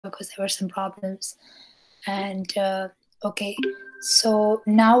because there were some problems. And okay, so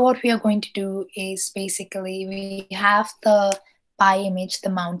now what we are going to do is basically we have the pie image, the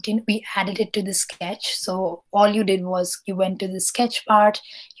mountain, we added it to the sketch. So all you did was you went to the sketch part,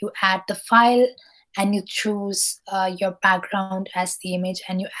 you add the file, and you choose your background as the image,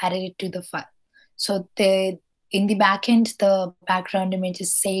 and you added it to the file. So in the backend, the background image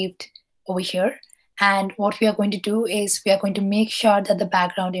is saved over here. And what we are going to do is we are going to make sure that the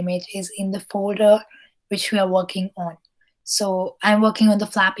background image is in the folder which we are working on. So I'm working on the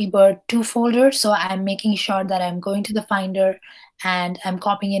Flappybird 2 folder. So I'm making sure that I'm going to the Finder and I'm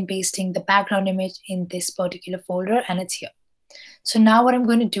copying and pasting the background image in this particular folder, and it's here. So now what I'm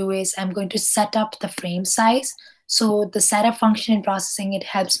going to do is I'm going to set up the frame size. So the setup function in processing, it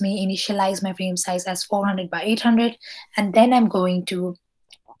helps me initialize my frame size as 400 by 800. And then I'm going to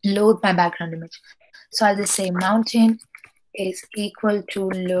load my background image. So I'll just say mountain is equal to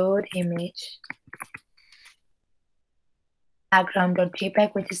load image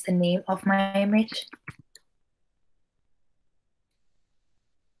background.jpg, which is the name of my image.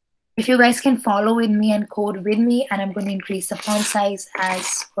 If you guys can follow with me and code with me, and I'm going to increase the font size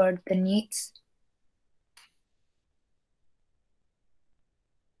as per the needs.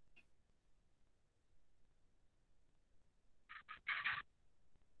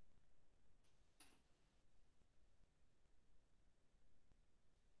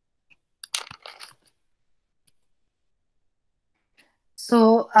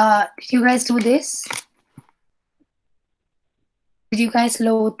 So did you guys do this? Did you guys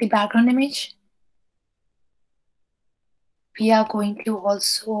load the background image? We are going to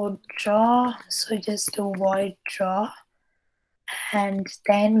also draw. So just do void draw. And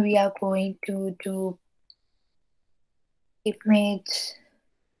then we are going to do image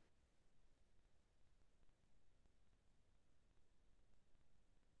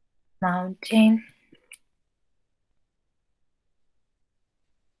mountain.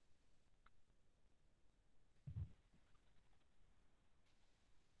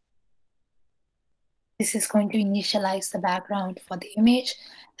 This is going to initialize the background for the image.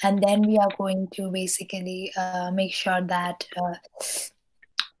 And then we are going to basically make sure that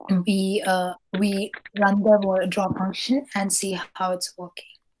we run the draw function and see how it's working.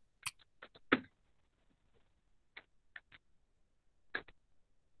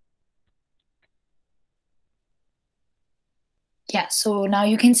 Yeah, so now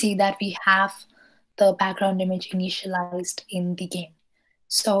you can see that we have the background image initialized in the game.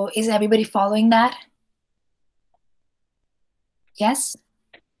 So is everybody following that? Yes?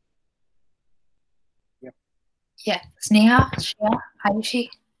 Yep. Yeah. Sneha, Shreya, Ayushi?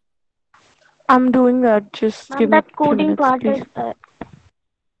 I'm doing that. Just give me That a few coding minutes, part please. is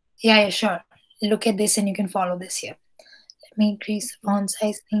Yeah, sure. Look at this and you can follow this here. Let me increase the font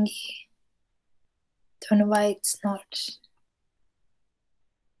size thingy. Don't know why it's not.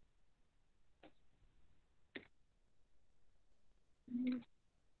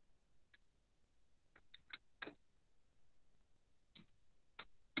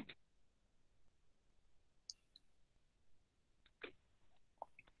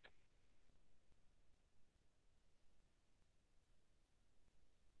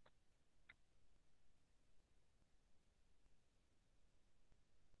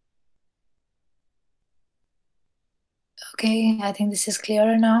 Okay, I think this is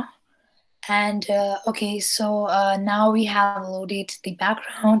clearer now. And okay, so now we have loaded the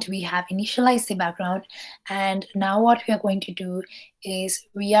background, we have initialized the background, and now what we are going to do is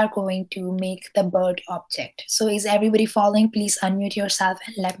we are going to make the bird object. So is everybody following? Please unmute yourself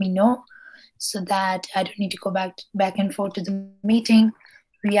and let me know so that I don't need to go back and forth to the meeting.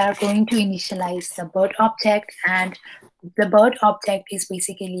 We are going to initialize the bird object, and the bird object is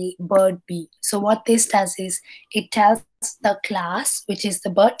basically bird B. So what this does is it tells the class, which is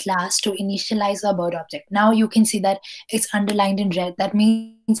the bird class, to initialize a bird object. Now you can see that it's underlined in red. That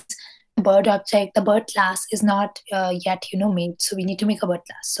means the bird object, the bird class is not yet made. So we need to make a bird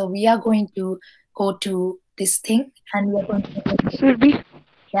class. So we are going to go to this thing and we are going to Surabhi,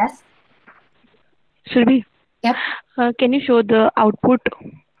 yes. Surabhi, Yep. can you show the output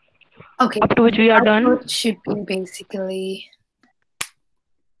Okay. up to which The we are done? output should be basically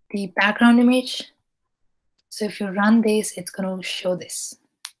the background image. So if you run this, it's going to show this.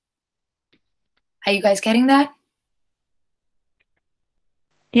 Are you guys getting that?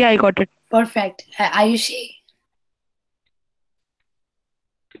 Yeah, I got it. Perfect. Ayushi?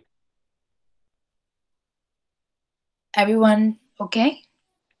 Everyone okay?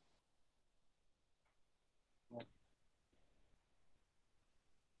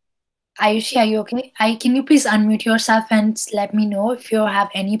 Ayushi, are you okay? Can you please unmute yourself and let me know if you have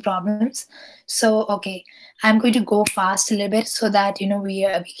any problems? So, okay, I'm going to go fast a little bit so that we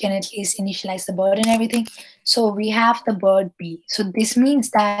can at least initialize the bird and everything. So we have the bird B. So this means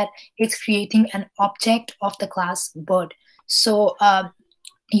that it's creating an object of the class bird. So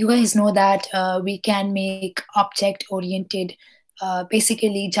you guys know that we can make object oriented.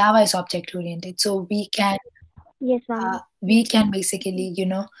 Basically, Java is object oriented, so Yes, ma'am. we can basically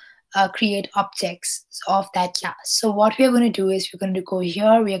create objects of that class. So what we are going to do is we're going to go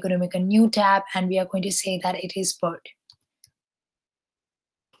here, we are going to make a new tab, and we are going to say that it is bird,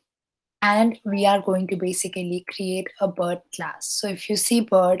 and we are going to basically create a bird class. So if you see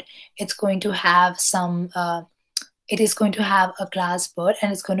bird, it's going to have some it is going to have a class bird,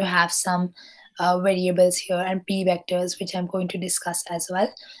 and it's going to have some variables here and p vectors, which I'm going to discuss as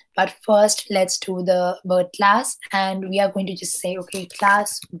well. But first, let's do the bird class, and we are going to just say, okay,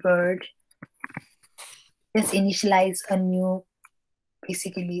 class bird, just initialize a new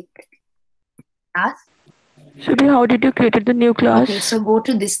basically class. Surabhi, how did you create the new class? Okay, so go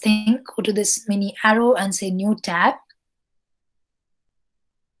to this thing, go to this mini arrow and say new tab,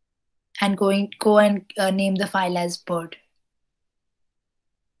 and go and name the file as bird.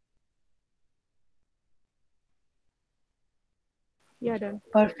 Yeah, done.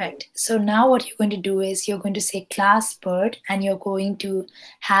 Perfect. So now what you're going to do is you're going to say class bird, and you're going to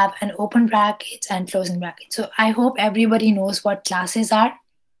have an open brackets and closing brackets. So I hope everybody knows what classes are.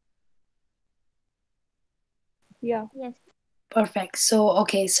 Yeah. Yes. Perfect. So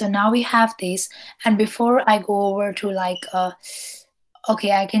okay, so now we have this, and before I go over to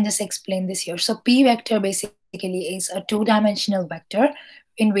okay, I can just explain this here. So p vector basically is a two-dimensional vector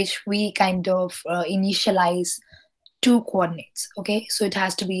in which we kind of initialize two coordinates. Okay, so it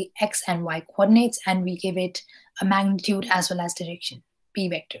has to be x and y coordinates, and we give it a magnitude as well as direction, p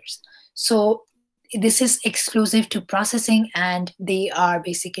vectors. So this is exclusive to processing, and they are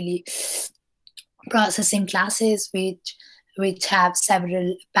basically processing classes which have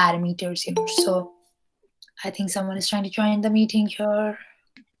several parameters here. So I think someone is trying to join the meeting here.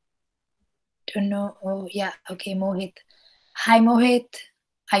 Don't know. Oh yeah, okay, Mohit. Hi Mohit,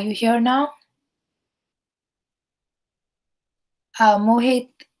 are you here now? Mohit,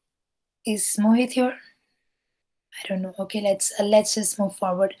 is Mohit here? I don't know. Okay, let's just move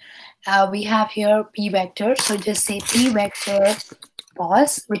forward. We have here p vector, so just say p vector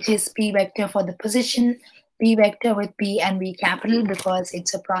pos, which is p vector for the position, p vector with p and v capital because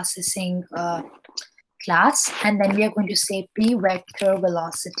it's a processing class, and then we are going to say p vector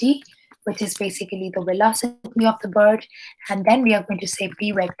velocity, which is basically the velocity of the bird, and then we are going to say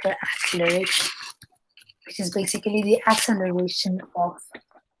p vector acceleration, which is basically the acceleration of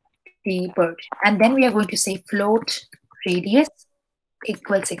the bird. And then we are going to say float radius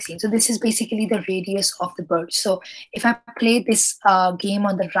equals 16. So this is basically the radius of the bird. So if I play this game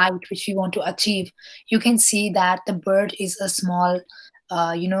on the right, which we want to achieve, you can see that the bird is a small,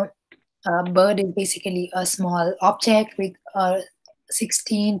 bird is basically a small object with a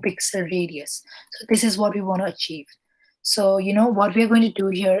 16 pixel radius. So this is what we want to achieve. So what we are going to do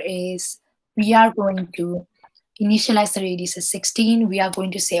here is we are going to initialize the radius as 16. We are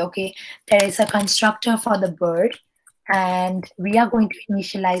going to say, okay, there is a constructor for the bird, and we are going to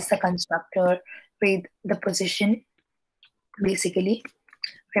initialize the constructor with the position. Basically,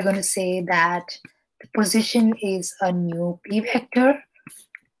 we're going to say that the position is a new p vector.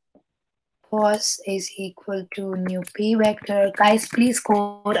 Pos is equal to new p vector. Guys, please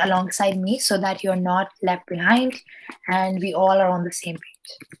code alongside me so that you're not left behind and we all are on the same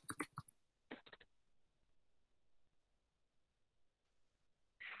page.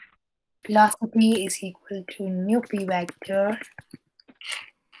 Velocity is equal to new p vector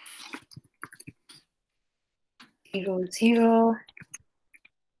 0, 0,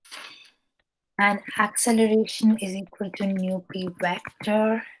 and acceleration is equal to new p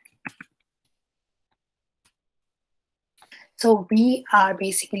vector. So we are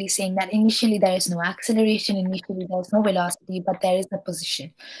basically saying that initially there is no acceleration, initially there is no velocity, but there is the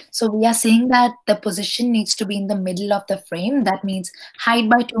position. So we are saying that the position needs to be in the middle of the frame. That means height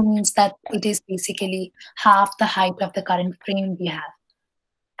by 2 means that it is basically half the height of the current frame we have,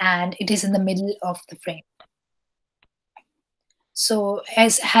 and it is in the middle of the frame. So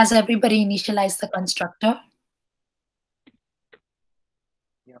has everybody initialized the constructor?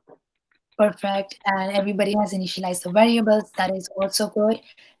 Perfect. And everybody has initialized the variables. That is also good.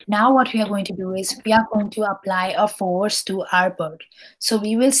 Now what we are going to do is we are going to apply a force to our bird. So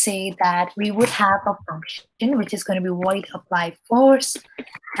we will say that we would have a function which is going to be void apply force,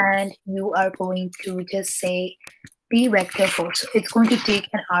 and you are going to just say p vector force. So it's going to take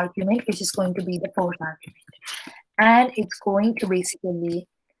an argument, which is going to be the force argument. And it's going to basically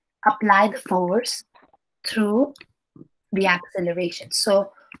apply the force through the acceleration.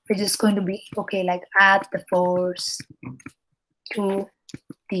 So we're just going to be, okay, like add the force to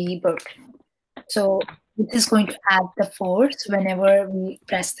the bird. So this is going to add the force whenever we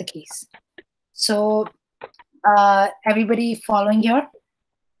press the keys. So everybody following here?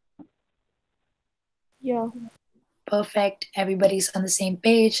 Yeah. Perfect. Everybody's on the same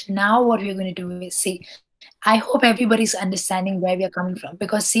page. Now what we're going to do is, see, I hope everybody's understanding where we are coming from,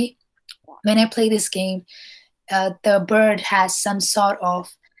 because see, when I play this game, the bird has some sort of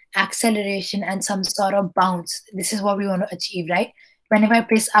acceleration and some sort of bounce. This is what we want to achieve, right? Whenever I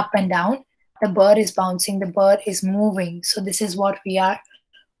press up and down, the bird is bouncing, the bird is moving. So this is what we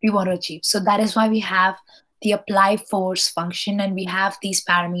want to achieve. So that is why we have the apply force function, and we have these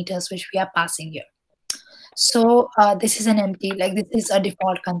parameters which we are passing here. So this is an empty, like this is a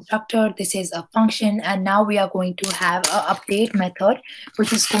default constructor, this is a function, and now we are going to have a update method,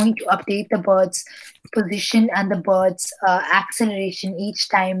 which is going to update the bird's position and the bird's acceleration each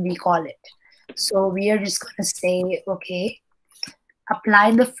time we call it. So we are just going to say, okay,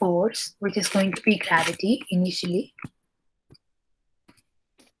 apply the force, which is going to be gravity initially.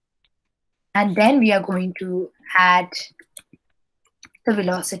 And then we are going to add the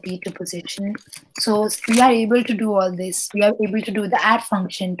velocity to position. So we are able to do all this. We are able to do the add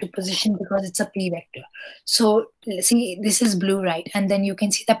function to position because it's a p vector. So see, this is blue, right? And then you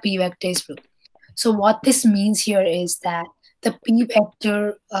can see the p vector is blue. So what this means here is that the p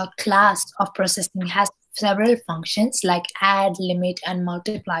vector class of processing has several functions like add, limit, and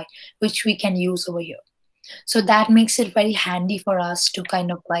multiply, which we can use over here. So that makes it very handy for us to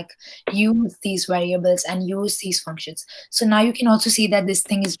kind of like use these variables and use these functions. So now you can also see that this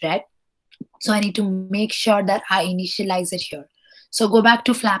thing is red. So I need to make sure that I initialize it here. So go back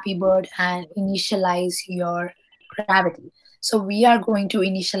to Flappybird and initialize your gravity. So we are going to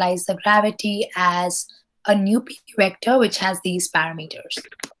initialize the gravity as a new p vector, which has these parameters.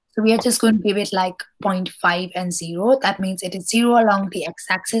 So we are just going to give it like 0.5 and 0. That means it is 0 along the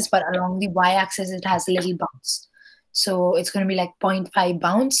x-axis, but along the y-axis, it has a little bounce. So it's going to be like 0.5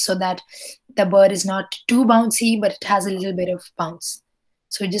 bounce, so that the bird is not too bouncy, but it has a little bit of bounce.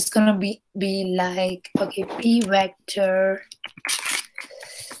 So it's just going to be like, okay, p vector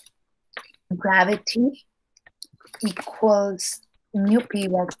gravity equals new p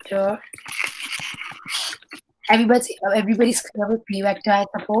vector. Everybody's clear with p vector, I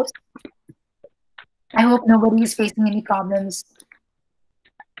suppose. I hope nobody is facing any problems.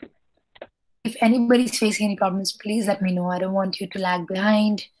 If anybody's facing any problems, please let me know. I don't want you to lag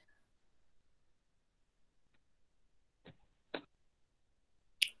behind.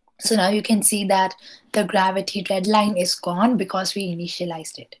 So now you can see that the gravity red line is gone because we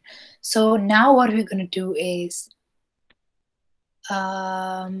initialized it. So now what we're going to do is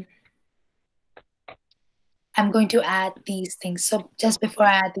I'm going to add these things. So just before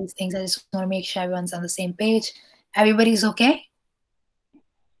I add these things, I just want to make sure everyone's on the same page. Everybody's okay?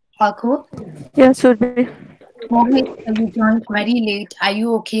 All cool? Yeah, Surabhi. Mohit, you joined very late. Are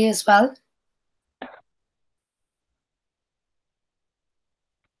you okay as well?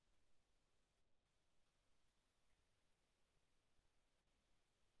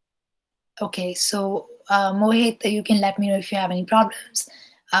 Okay, so Mohit, you can let me know if you have any problems.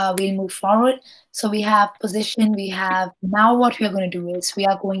 We'll move forward. So we have position, we have, now what we are going to do is we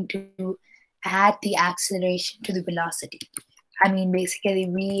are going to add the acceleration to the velocity. I mean, basically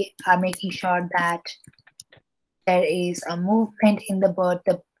we are making sure that there is a movement in the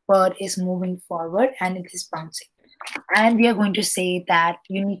bird is moving forward and it is bouncing. And we are going to say that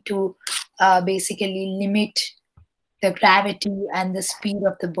you need to basically limit the gravity and the speed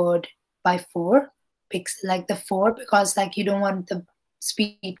of the bird by 4, like the 4, because like you don't want the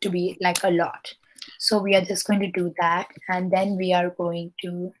speed to be like a lot. So we are just going to do that, and then we are going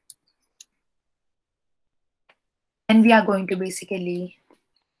to basically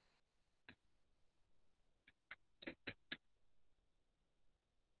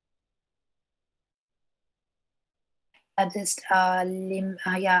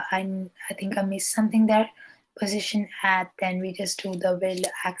yeah, I think I missed something there. Position at, then we just do the will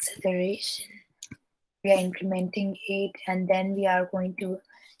acceleration. We are implementing it, and then we are going to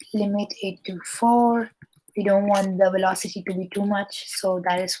limit it to 4. We don't want the velocity to be too much, so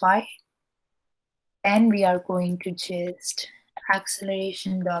that is why. Then we are going to just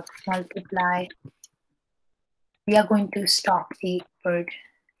acceleration dot multiply. We are going to stop the bird.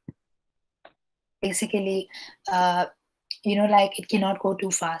 Basically, like it cannot go too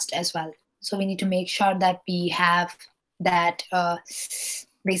fast as well. So we need to make sure that we have that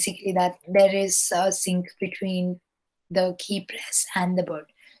basically that there is a sync between the key press and the bird.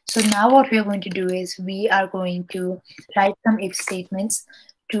 So now what we are going to do is we are going to write some if statements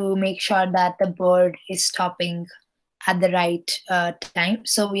to make sure that the bird is stopping at the right time.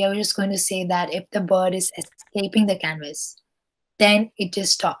 So we are just going to say that if the bird is escaping the canvas, then it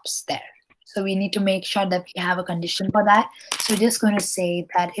just stops there. So we need to make sure that we have a condition for that. So we're just going to say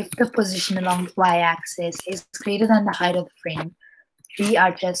that if the position along the y-axis is greater than the height of the frame, we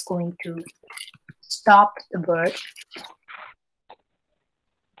are just going to stop the bird.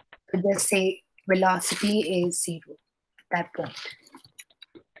 So just say velocity is 0 at that point.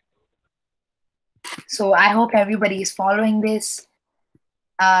 So I hope everybody is following this.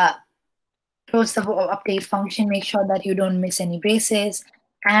 Close the update function, make sure that you don't miss any braces,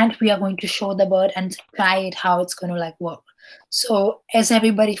 and we are going to show the bird and try it how it's going to like work. So is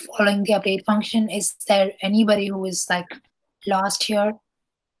everybody following the update function? Is there anybody who is like lost here?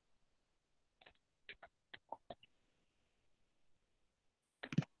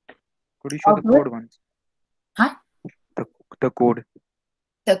 Could you show the code once? Huh? The code.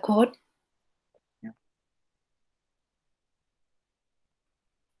 The code? Yeah.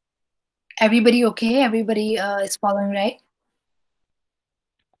 Everybody okay? Everybody is following, right?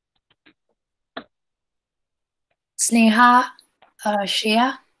 Sneha,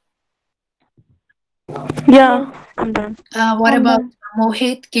 Shreya? Yeah, I'm done. What I'm about done.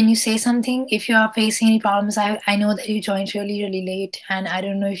 Mohit? Can you say something if you are facing any problems? I know that you joined really, really late, and I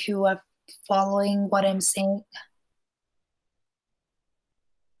don't know if you are following what I'm saying.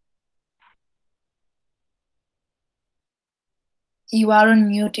 You are on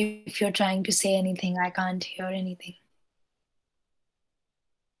mute if you're trying to say anything. I can't hear anything.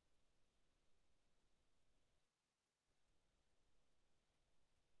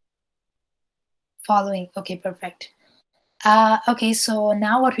 Following. Okay, perfect. Okay, so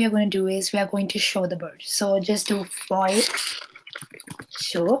now what we are going to do is we are going to show the bird. So just do void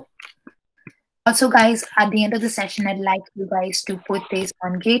show. Also, guys, at the end of the session, I'd like you guys to put this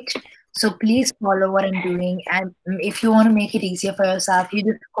on Git. So please follow what I'm doing. And if you want to make it easier for yourself, you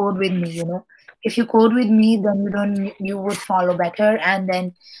just code with me, you know. If you code with me, then you would follow better, and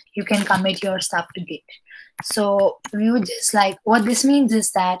then you can commit your stuff to Git. So we would just like, what this means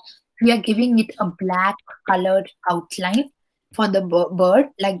is that we are giving it a black colored outline for the bird.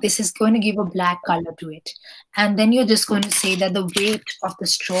 Like this is going to give a black color to it. And then you're just going to say that the weight of the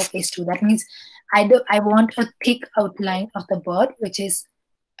stroke is 2. That means I want a thick outline of the bird, which is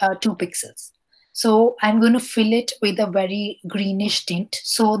 2 pixels. So I'm going to fill it with a very greenish tint.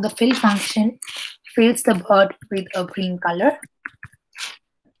 So the fill function fills the bird with a green color.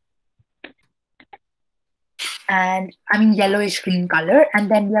 And I mean yellowish green color.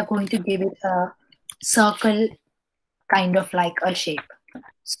 And then we are going to give it a circle kind of like a shape.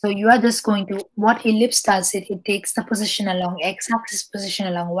 So you are just going to, what ellipse does it takes the position along x-axis, position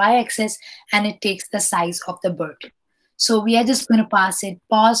along y-axis, and it takes the size of the bird. So we are just going to pass it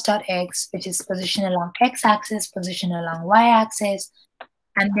pos.x, which is position along x-axis, position along y-axis,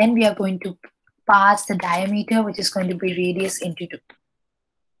 and then we are going to pass the diameter, which is going to be radius into 2.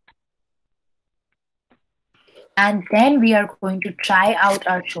 And then we are going to try out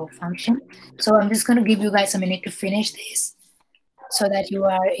our show function. So I'm just going to give you guys a minute to finish this, so that you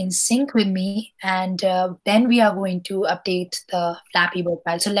are in sync with me, and then we are going to update the Flappybird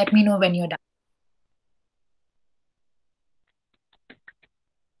file. So let me know when you're done.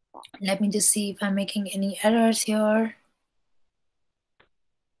 Let me just see if I'm making any errors here.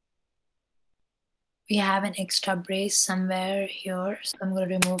 We have an extra brace somewhere here, so I'm going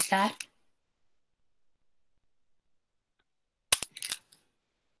to remove that.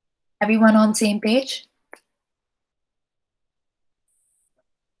 Everyone on same page?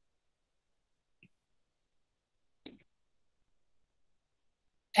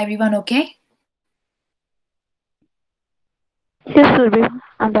 Everyone okay? Yes, Surabhi.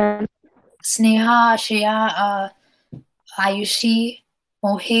 I'm done. Sneha, Shreya, Ayushi,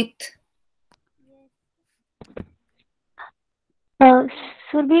 Mohit.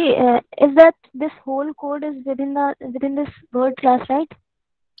 Surabhi, is that this whole code is within this bird class, right?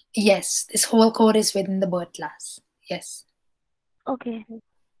 Yes, this whole code is within the bird class. Yes. Okay.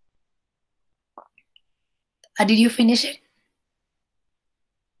 Did you finish it?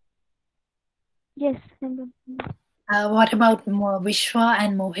 Yes, I'm done. What about Vishwa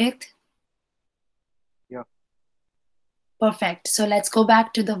and Mohit? Yeah. Perfect. So let's go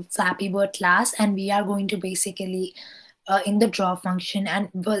back to the Flappybird class, and we are going to basically in the draw function and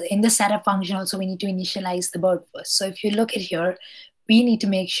in the setup function also we need to initialize the bird first. So if you look at here, we need to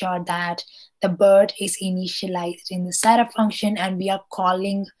make sure that the bird is initialized in the setup function and we are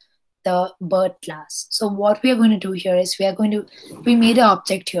calling the bird class. So what we are going to do here is we made an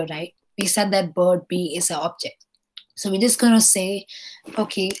object here, right? We said that bird B is an object. So we're just going to say,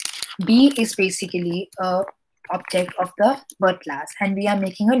 okay, B is basically a object of the bird class and we are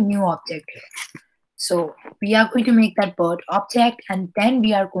making a new object here. So we are going to make that bird object and then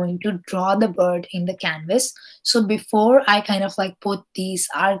we are going to draw the bird in the canvas. So before I kind of like put these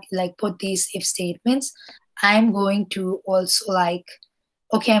if statements, I'm going to also like,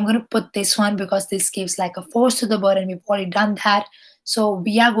 okay, I'm going to put this one because this gives like a force to the bird and we've already done that. So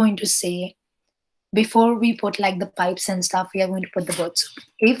we are going to say, before we put like the pipes and stuff, we are going to put the birds.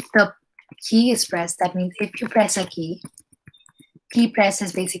 If the key is pressed, that means if you press a key press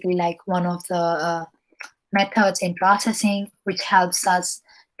is basically like one of the methods in processing which helps us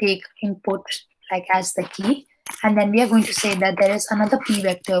take input like as the key. And then we are going to say that there is another p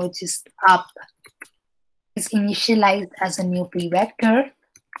vector which is up. It's initialized as a new p vector.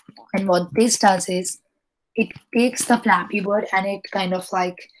 And what this does is it takes the Flappy Bird and it kind of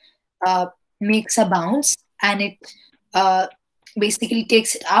like makes a bounce and it basically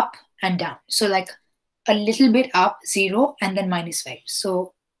takes it up and down. So like a little bit up 0 and then -5.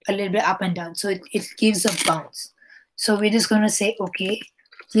 So a little bit up and down. So it gives a bounce. So we're just going to say, okay,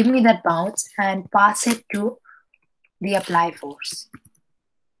 give me that bounce and pass it to the apply force.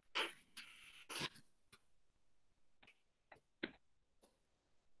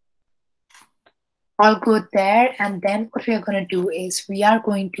 All good there. And then what we are going to do is we are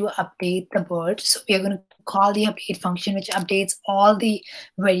going to update the bird. So we are going to call the update function, which updates all the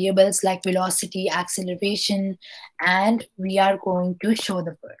variables like velocity, acceleration, and we are going to show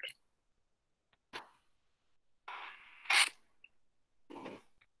the bird.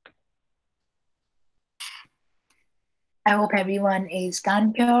 I hope everyone is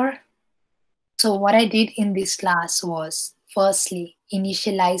done here. So what I did in this class was firstly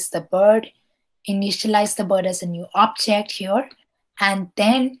initialize the bird as a new object here, and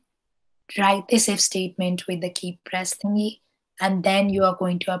then write this if statement with the key press thingy, and then you are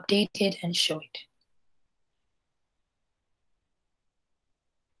going to update it and show it.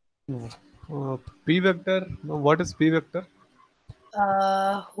 P vector. What is P vector?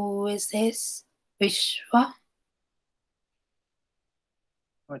 Who is this? Vishwa?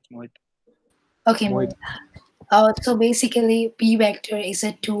 What's Mohit? Okay, Mohit. so basically p vector is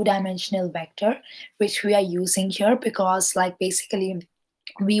a two-dimensional vector which we are using here because like basically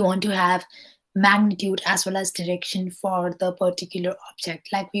we want to have magnitude as well as direction for the particular object.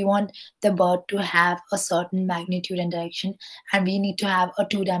 Like we want the bird to have a certain magnitude and direction and we need to have a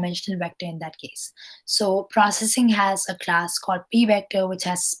two-dimensional vector in that case. So processing has a class called p vector which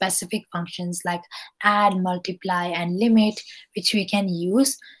has specific functions like add, multiply, and limit which we can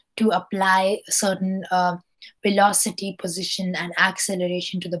use to apply certain velocity, position, and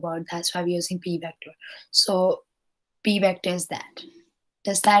acceleration to the bird. That's why we're using p vector. So p vector is that.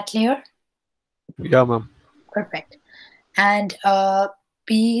 Does that clear? Yeah, ma'am. Perfect. And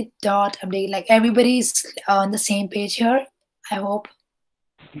p dot update, like everybody's on the same page here, I hope.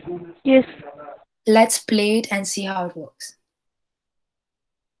 Yes. Let's play it and see how it works.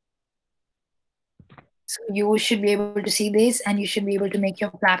 So you should be able to see this and you should be able to make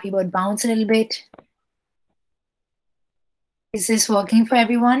your Flappy Bird bounce a little bit. Is this working for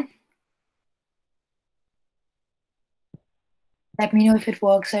everyone? Let me know if it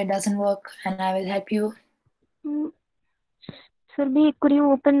works or it doesn't work and I will help you. Surabhi, could you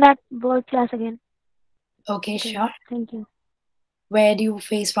open that word class again? Okay, sure. Thank you. Where do you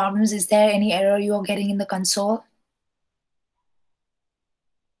face problems? Is there any error you are getting in the console?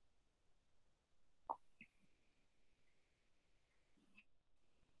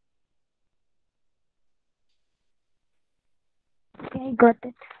 Okay, I got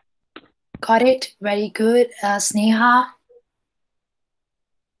it. Got it? Very good. Sneha?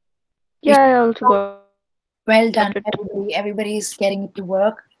 Yeah, I also got Well done, it. everybody. Everybody is getting it to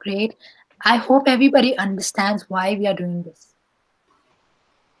work. Great. I hope everybody understands why we are doing this.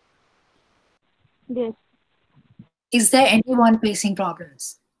 Yes. Is there anyone facing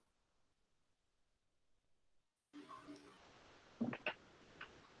problems?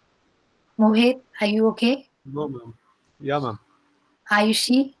 Mohit, are you okay? No, ma'am. Yeah, ma'am.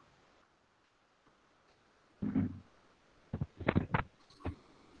 Ayushi?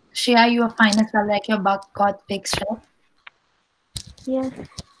 Shreya, you are fine as well, like your bug got fixed, right? Yes.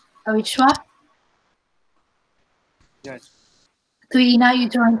 Vishwa? Yes. Tuina, you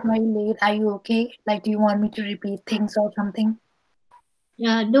joined very late. Are you okay? Like, do you want me to repeat things or something?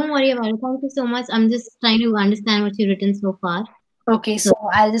 Yeah, don't worry about it. Thank you so much. I'm just trying to understand what you've written so far. Okay, so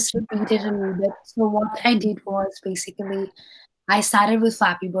I'll just repeat it a little bit. So what I did was basically I started with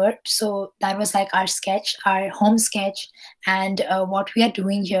Flappy Bird. So that was like our sketch, our home sketch. And what we are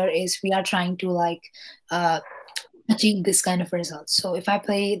doing here is we are trying to like uh, achieve this kind of result. So if I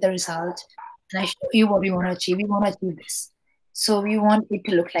play the result and I show you what we want to achieve, we want to achieve this. So we want it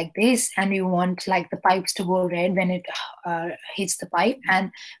to look like this, and we want like the pipes to go red when it hits the pipe,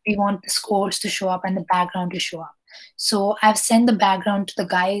 and we want the scores to show up and the background to show up. So I've sent the background to the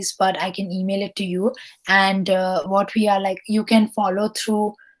guys, but I can email it to you. And what we are like, you can follow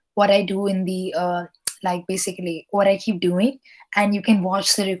through what I do in the like basically what I keep doing, and you can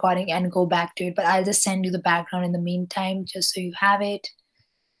watch the recording and go back to it. But I'll just send you the background in the meantime, just so you have it.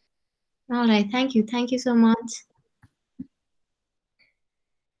 All right. Thank you. Thank you so much.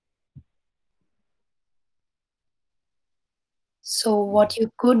 So what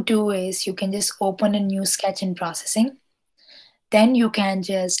you could do is you can just open a new sketch in processing. Then you can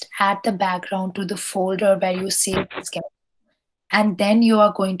just add the background to the folder where you save the sketch. And then you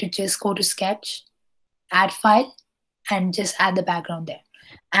are going to just go to sketch, add file, and just add the background there.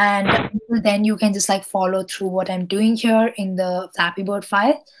 And then you can just like follow through what I'm doing here in the Flappybird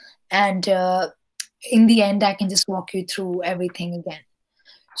file. And in the end, I can just walk you through everything again.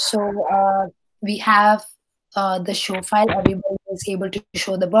 So we have the show file. Everybody is able to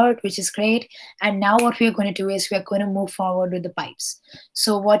show the bird, which is great. And now what we're going to do is we're going to move forward with the pipes.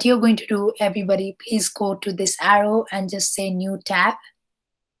 So what you're going to do, everybody, please go to this arrow and just say new tab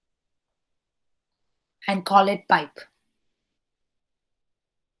and call it pipe.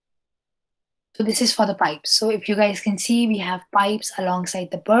 So this is for the pipes. So if you guys can see, we have pipes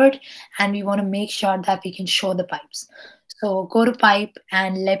alongside the bird, and we want to make sure that we can show the pipes. So go to pipe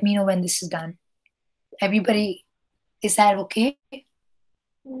and let me know when this is done. Everybody, is that okay?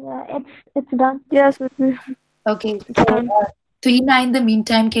 Yeah, it's done. Yes. Okay. So Tuhina, in the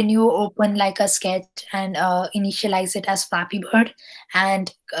meantime, can you open like a sketch and initialize it as Flappybird?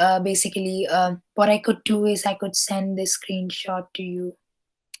 And basically, what I could do is I could send this screenshot to you.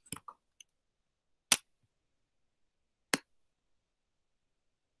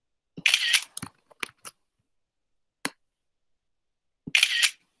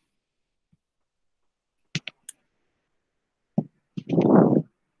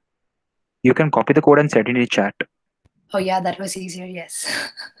 You can copy the code and set it in the chat. Oh yeah, that was easier.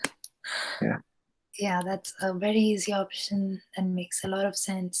 Yes. Yeah. Yeah, that's a very easy option and makes a lot of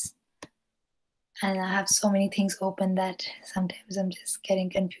sense. And I have so many things open that sometimes I'm just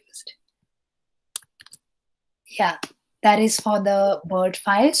getting confused. Yeah, that is for the bird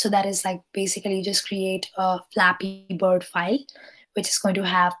file. So that is like basically you just create a Flappy Bird file, which is going to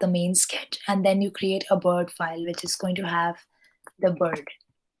have the main sketch, and then you create a bird file, which is going to have the bird.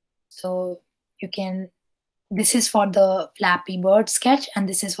 So you can, this is for the Flappy Bird sketch, and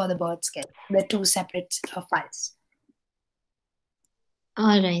this is for the bird sketch. They're two separate files.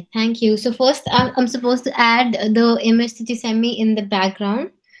 All right. Thank you. So first, I'm supposed to add the image that you sent me in the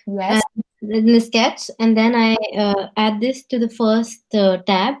background. Yes. In the sketch, and then I add this to the first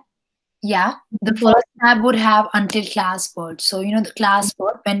tab. Yeah, the first tab would have until class bird. So you know the class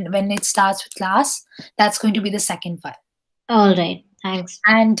bird, when it starts with class, that's going to be the second file. All right, thanks.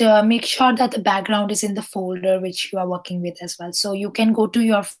 And make sure that the background is in the folder which you are working with as well. So you can go to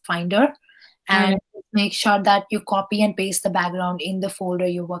your Finder and make sure that you copy and paste the background in the folder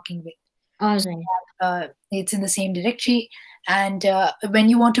you're working with. All right. It's in the same directory. And when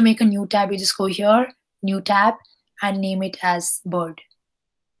you want to make a new tab, you just go here, new tab, and name it as bird.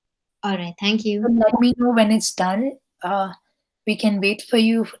 All right, thank you. So let me know when it's done. We can wait for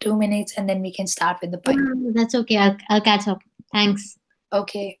you for 2 minutes, and then we can start with the pipe. That's okay. I'll catch up. Thanks.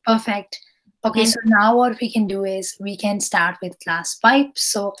 Okay, perfect. Okay, so now what we can do is we can start with class pipe.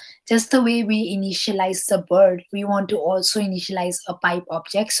 So just the way we initialize the bird, we want to also initialize a pipe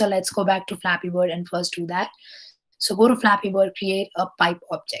object. So let's go back to Flappybird and first do that. So go to Flappybird, create a pipe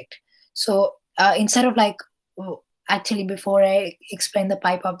object. So instead of like, actually before I explain the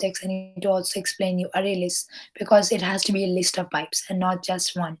pipe objects, I need to also explain you array list, because it has to be a list of pipes and not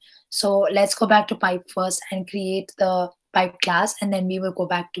just one. So let's go back to pipe first and create the pipe class, and then we will go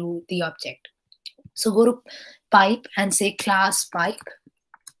back to the object. So go to pipe and say class pipe.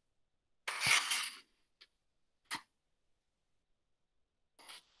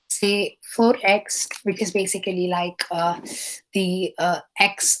 Say for x, which is basically like the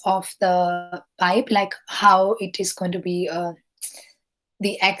x of the pipe, like how it is going to be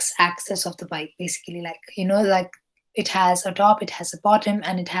the x axis of the pipe, basically, like, you know, like it has a top, it has a bottom,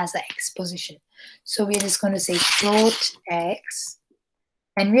 and it has the x position. So we're just going to say float x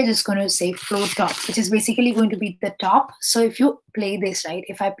and we're just going to say float top, which is basically going to be the top. So if you play this, right,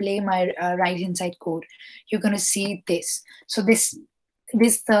 if I play my right hand side code, you're going to see this. So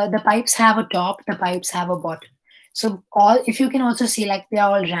the pipes have a top, the pipes have a bottom. So all, if you can also see, like they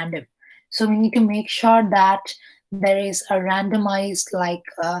are all random. So we need to make sure that there is a randomized like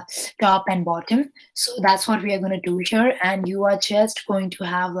top and bottom. So that's what we are going to do here. And you are just going to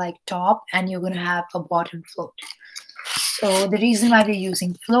have like top and you're going to have a bottom float. So the reason why we're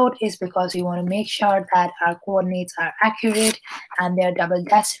using float is because we want to make sure that our coordinates are accurate and they're double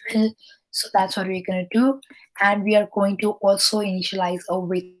decimal. So that's what we're going to do. And we are going to also initialize a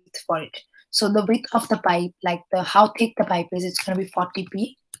width for it. So the width of the pipe, like the how thick the pipe is, it's going to be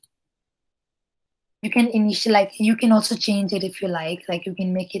 40p. You can initialize, you can also change it if you like you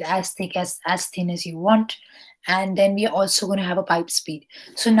can make it as thick as thin as you want. And then we are also going to have a pipe speed.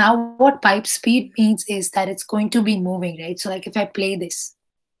 So now what pipe speed means is that it's going to be moving, right? So like if I play this,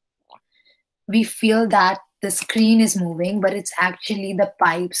 we feel that the screen is moving, but it's actually the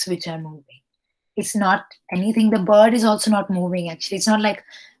pipes which are moving. It's not anything. The bird is also not moving, actually. It's not like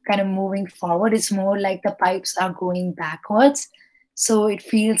kind of moving forward. It's more like the pipes are going backwards. So it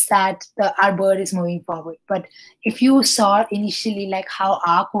feels that our bird is moving forward. But if you saw initially like how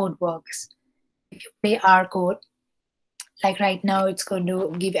our code works, if you play our code, like right now it's going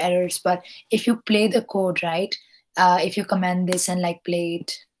to give errors, but if you play the code, right, if you command this and like play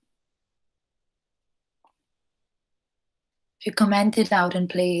it, if you comment it out and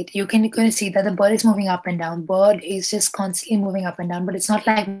play it, you're going to see that the bird is moving up and down. Bird is just constantly moving up and down, but it's not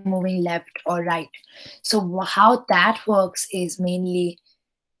like moving left or right. So how that works is mainly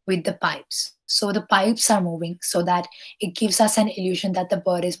with the pipes. So the pipes are moving so that it gives us an illusion that the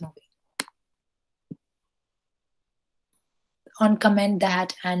bird is moving. Uncomment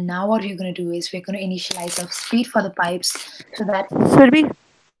that, and now what we're going to do is we're going to initialize a speed for the pipes so that Surabhi,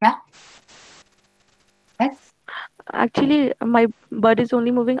 yeah. Yes. actually, my bird is only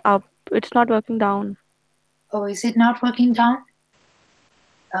moving up. It's not working down. Oh, is it not working down?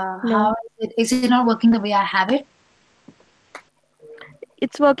 How No, is it not working the way I have it?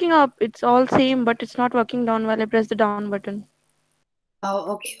 it's working up. It's all same, but it's not working down while I press the down button.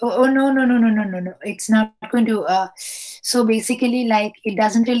 Oh, okay. Oh, no. It's not going to. So basically, like it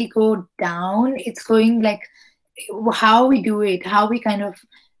doesn't really go down. It's going like how we do it, how we kind of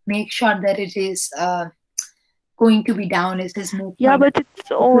make sure that it is going to be down is this move. Yeah, but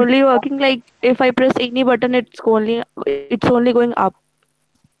it's only working like if I press any button, it's only going up.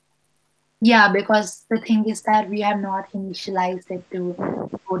 Yeah, because the thing is that we have not initialized it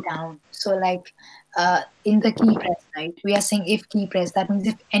to go down. So like in the key press, right? We are saying if key press, that means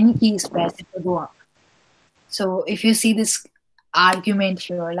if any key is pressed, it will go up. So if you see this argument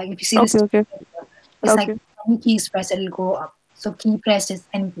here, like if you see this, Okay. it's like Okay. any key is pressed, it'll go up. So key pressed is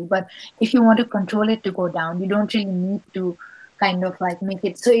any key. But if you want to control it to go down, you don't really need to kind of like make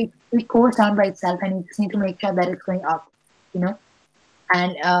it so it goes down by itself, and you just need to make sure that it's going up, you know.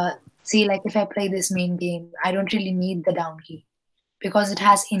 And see, like if I play this main game, I don't really need the down key because it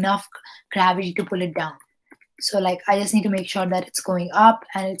has enough gravity to pull it down. So like I just need to make sure that it's going up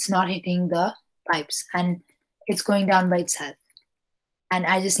and it's not hitting the pipes, and it's going down by itself. And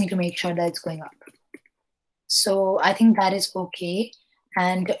I just need to make sure that it's going up. So I think that is okay.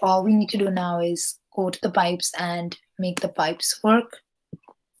 And all we need to do now is go to the pipes and make the pipes work.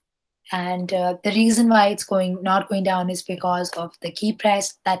 And the reason why it's not going down is because of the key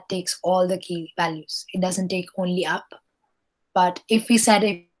press that takes all the key values. It doesn't take only up. But if we said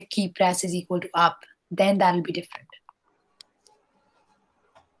if key press is equal to up, then that'll be different.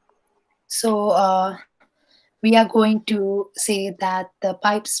 So we are going to say that the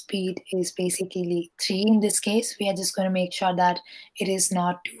pipe speed is basically 3 in this case. We are just going to make sure that it is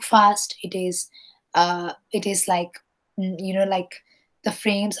not too fast. It is like, like the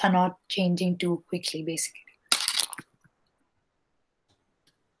frames are not changing too quickly, basically.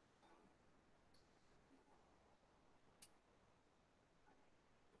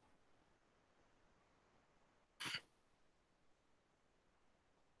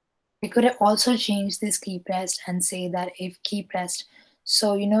 We could also change this key pressed and say that if key pressed,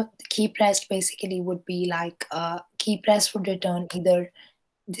 so the key pressed basically would be like key pressed would return either.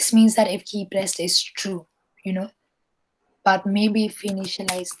 This means that if key pressed is true, but maybe if we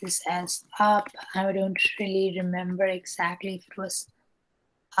initialize this as up, I don't really remember exactly if it was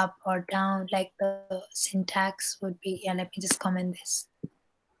up or down. Like the syntax would be, yeah, let me just comment this.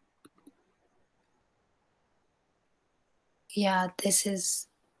 Yeah, this is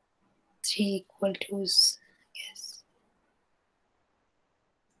 3 equal to's, yes.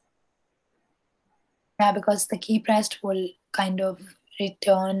 Yeah, because the key pressed will kind of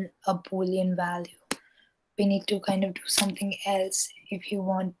return a boolean value. We need to kind of do something else if you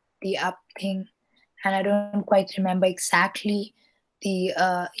want the up thing. And I don't quite remember exactly the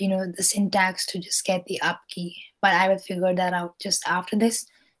the syntax to just get the up key, but I will figure that out just after this.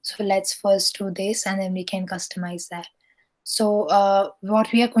 So let's first do this and then we can customize that. So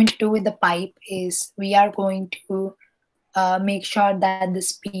what we are going to do with the pipe is we are going to make sure that the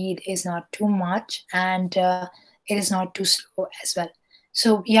speed is not too much and it is not too slow as well.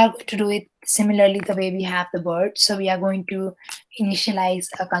 So we are going to do it similarly the way we have the bird. So we are going to initialize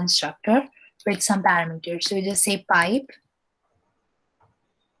a constructor with some parameters. So we just say pipe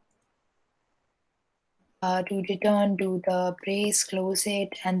to return, do the brace, close it,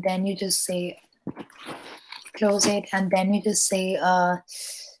 and then you just say close it, and then you just say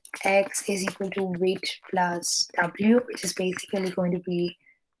x is equal to width plus w, which is basically going to be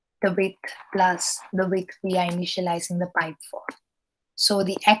the width plus the width we are initializing the pipe for. So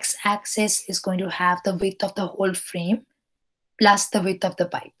the x-axis is going to have the width of the whole frame plus the width of the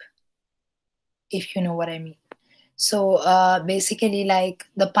pipe, if you know what I mean. So basically, like,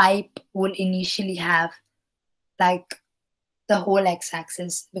 the pipe will initially have like the whole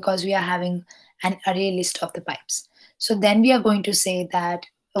x-axis because we are having an array list of the pipes. So then we are going to say that,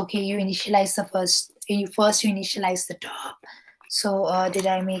 okay, you initialize the you initialize the top. So did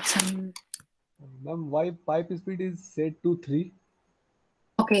I make some? Ma'am, why pipe speed is set to 3?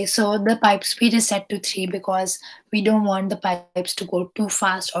 Okay, so the pipe speed is set to 3 because we don't want the pipes to go too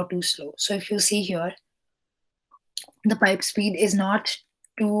fast or too slow. So if you see here, the pipe speed is not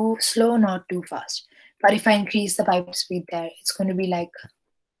too slow, not too fast. But if I increase the pipe speed there, it's going to be like,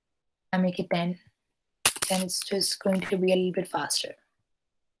 I make it 10, then it's just going to be a little bit faster.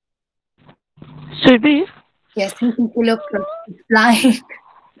 Surabhi? Yes, if you look, it's flying.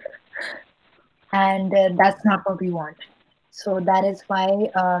 And that's not what we want. So that is why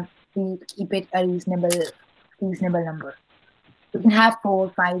we keep it a reasonable number. You can have 4 or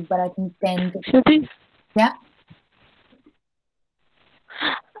 5, but I think 10. Surabhi? Yeah.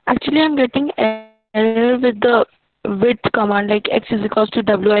 Actually, I'm getting error with the width command, like x is equals to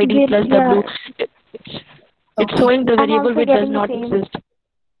wid plus w. It's showing the variable width does not exist.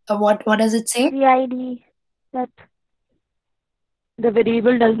 What does it say? VID. That The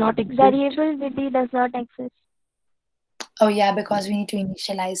variable does not exist. variable VD does not exist. Oh yeah, because we need to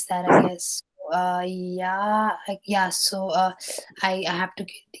initialize that, I guess. Yeah. So I have to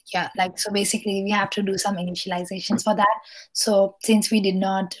so basically we have to do some initializations for that. So since we did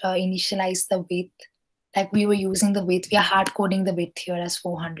not initialize the width, like we were using the width, we are hard coding the width here as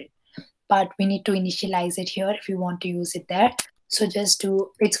 400, but we need to initialize it here if we want to use it there. So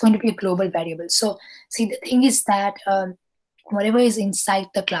it's going to be a global variable. So see, the thing is that whatever is inside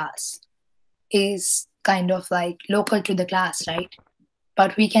the class is kind of like local to the class, right?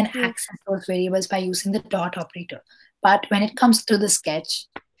 But we can access those variables by using the dot operator. But when it comes to the sketch,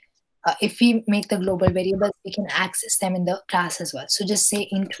 if we make the global variables, we can access them in the class as well. So just say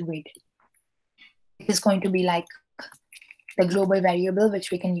int width. It is going to be like the global variable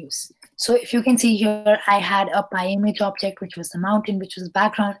which we can use. So if you can see here, I had a PyImage object, which was the mountain, which was the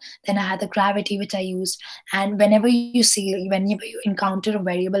background. Then I had the gravity, which I used. And whenever you encounter a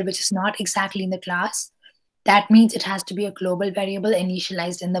variable which is not exactly in the class, that means it has to be a global variable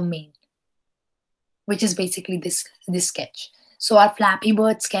initialized in the main, which is basically this sketch. So our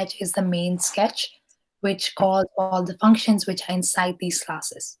Flappybird sketch is the main sketch, which calls all the functions which are inside these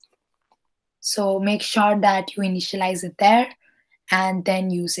classes. So make sure that you initialize it there and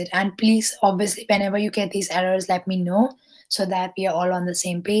then use it. And please, obviously, whenever you get these errors, let me know so that we are all on the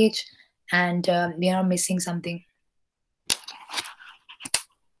same page and we are not missing something.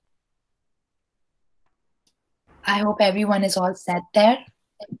 I hope everyone is all set there.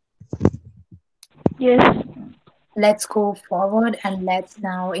 Yes. Let's go forward and let's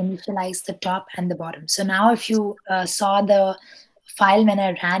now initialize the top and the bottom. So now if you saw the file when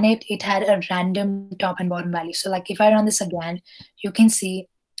I ran it, it had a random top and bottom value. So like if I run this again, you can see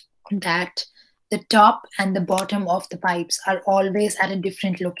that the top and the bottom of the pipes are always at a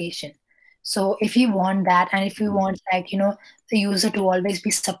different location. So if you want that, and if you want the user to always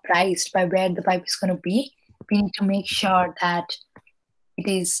be surprised by where the pipe is going to be, we need to make sure that it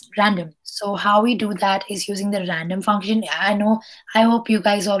is random. So how we do that is using the random function. I hope you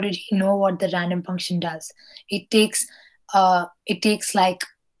guys already know what the random function does. It takes like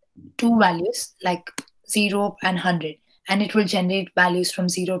 2 values, like 0 and 100, and it will generate values from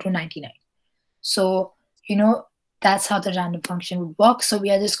 0 to 99. So that's how the random function would work. So we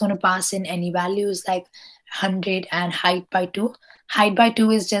are just going to pass in any values like 100 and height by 2. Height by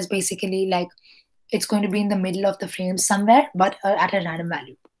 2 is just basically like it's going to be in the middle of the frame somewhere, but at a random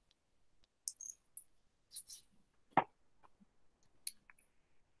value.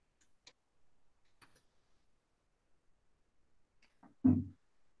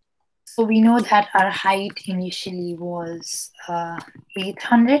 So we know that our height initially was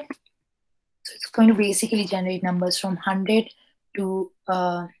 800. So it's going to basically generate numbers from 100 to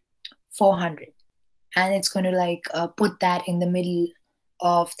 400. And it's going to like put that in the middle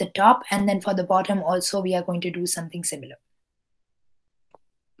of the top. And then for the bottom also, we are going to do something similar.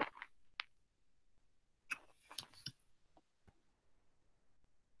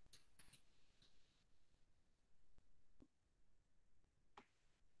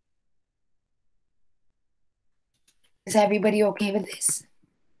 Is everybody okay with this?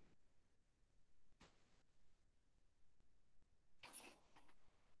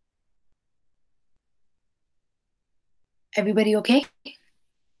 Everybody okay?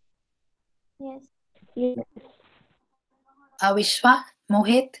 Yes. Yes. Vishwa,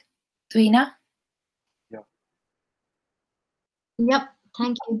 Mohit, Tuina? Yep.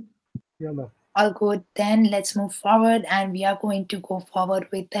 Thank you. Yeah, ma'am. All good. Then let's move forward, and we are going to go forward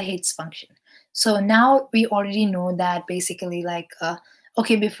with the hits function. So now we already know that basically like,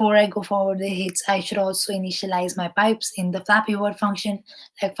 okay, before I go forward the hits, I should also initialize my pipes in the Flappybird function,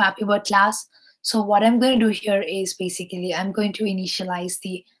 like Flappybird class. So what I'm going to do here is basically I'm going to initialize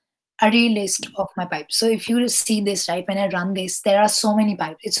the array list of my pipes. So if you see this, right, when I run this, there are so many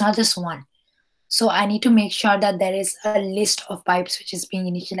pipes. It's not just one. So I need to make sure that there is a list of pipes which is being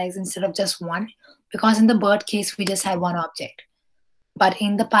initialized instead of just one, because in the bird case, we just have one object. But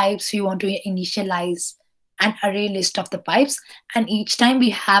in the pipes, we want to initialize an array list of the pipes. And each time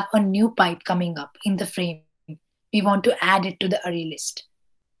we have a new pipe coming up in the frame, we want to add it to the array list.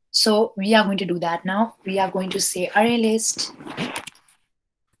 So we are going to do that now. We are going to say array list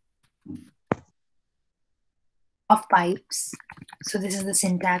of pipes. So this is the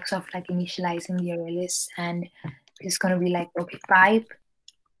syntax of like initializing the array list, and it's going to be like, okay, pipe,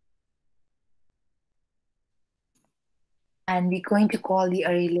 and we're going to call the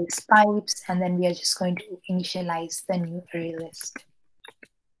array list pipes, and then we are just going to initialize the new array list.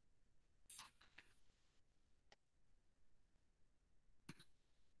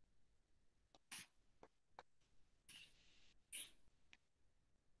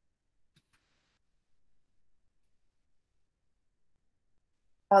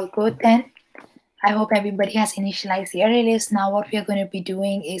 All good then. I hope everybody has initialized the array list. Now what we are going to be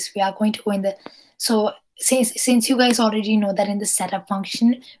doing is we are going to go in the, so since you guys already know that in the setup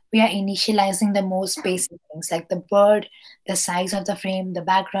function, we are initializing the most basic things like the bird, the size of the frame, the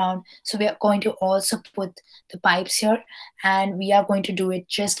background. So we are going to also put the pipes here, and we are going to do it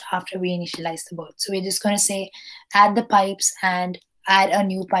just after we initialize the bird. So we're just going to say add the pipes and add a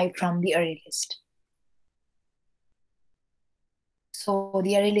new pipe from the array list. So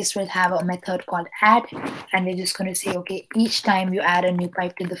the array list will have a method called add, and we're just going to say, okay, each time you add a new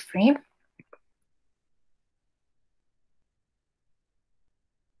pipe to the frame,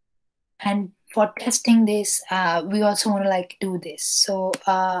 and for testing this, we also want to like do this. So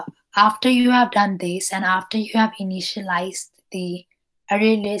after you have done this and after you have initialized the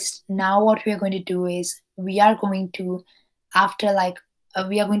array list, now what we are going to do is we are going to, after like,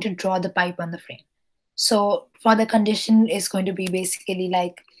 we are going to draw the pipe on the frame. So for the condition is going to be basically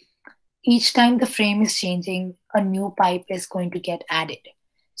like each time the frame is changing, a new pipe is going to get added.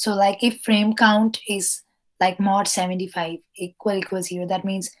 So like if frame count is like mod 75 equals 0, that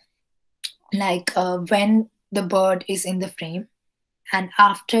means like when the bird is in the frame and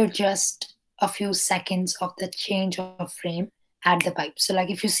after just a few seconds of the change of frame, add the pipe. So like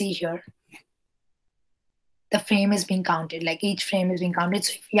if you see here, the frame is being counted, like each frame is being counted.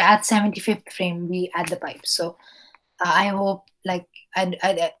 So if you add 75th frame, we add the pipe. So I hope like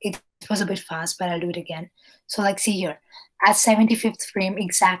it was a bit fast, but I'll do it again. So like see here, at 75th frame,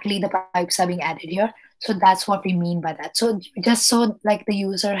 exactly the pipes are being added here. So that's what we mean by that. So just so like the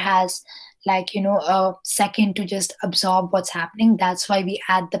user has like, you know, a second to just absorb what's happening. That's why we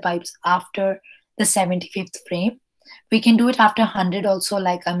add the pipes after the 75th frame. We can do it after 100 also.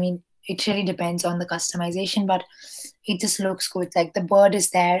 Like, I mean, it really depends on the customization, but it just looks good. Like the bird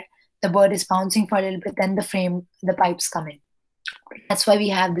is there, the bird is bouncing for a little bit, then the pipes come in. That's why we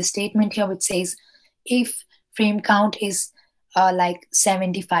have the statement here which says if frame count is like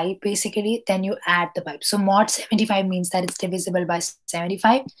 75 basically, then you add the pipe. So mod 75 means that it's divisible by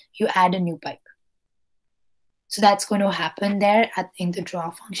 75, you add a new pipe. So that's going to happen there in the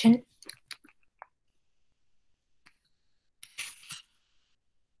draw function.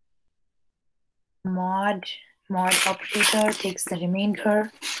 Mod operator takes the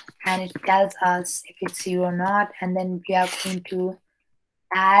remainder, and it tells us if it's 0 or not, and then we are going to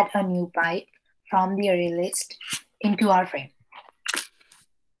add a new pipe from the array list into our frame.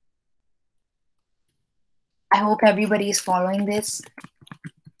 I hope everybody is following this.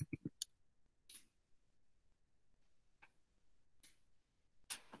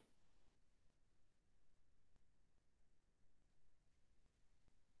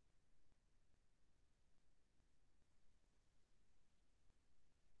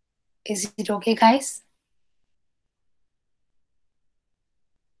 Is it okay, guys?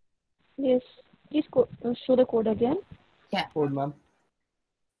 Yes. Please show the code again. Yeah. Code, ma'am.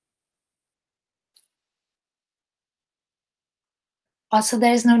 Also,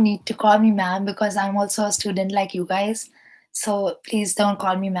 there is no need to call me ma'am because I'm also a student like you guys. So please don't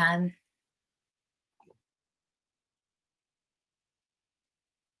call me ma'am.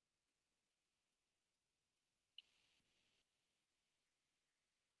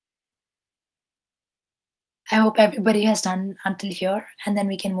 I hope everybody has done until here, and then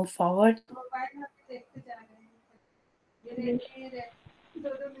we can move forward. Wait,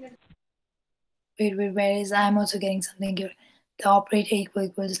 where is, I'm also getting something here. The operator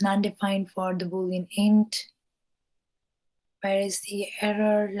equals none defined for the boolean int. Where is the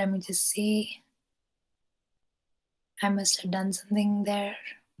error? Let me just see. I must have done something there.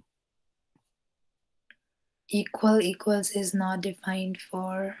 Equals is not defined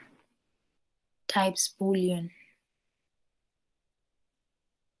for types boolean.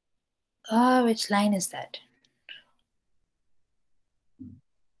 Which line is that?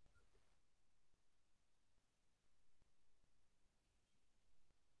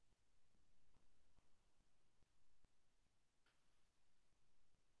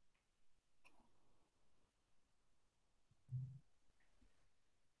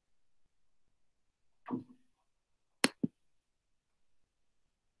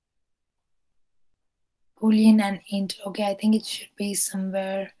 Boolean and int. Okay, I think it should be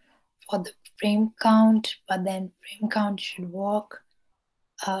somewhere for the frame count, but then frame count should work.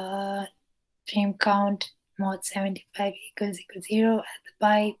 Frame count mod 75 equals 0 at the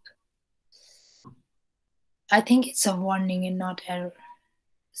pipe. I think it's a warning and not error.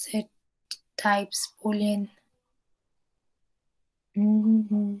 Set types boolean.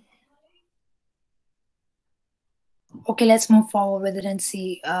 Okay, let's move forward with it and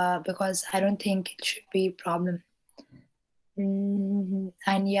see, because I don't think it should be a problem. And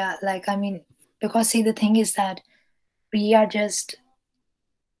yeah, like, I mean, because see, the thing is that we are just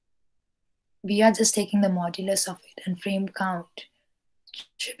taking the modulus of it, and frame count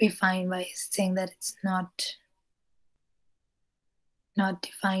should be fine by saying that it's not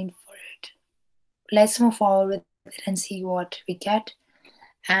defined for it. Let's move forward with it and see what we get.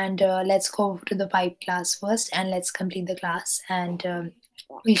 And let's go to the pipe class first, and let's complete the class, and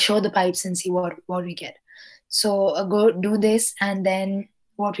we show the pipes and see what we get. So go do this, and then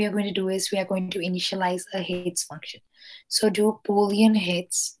what we are going to do is we are going to initialize a hits function. So do boolean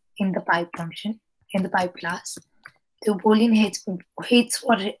hits in the pipe function, in the pipe class. The boolean hits,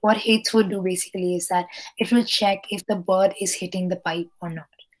 what hits would do basically is that it will check if the bird is hitting the pipe or not.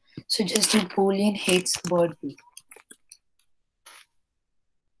 So just do boolean hits bird b.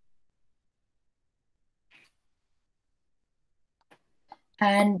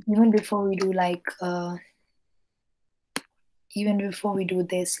 And even before we do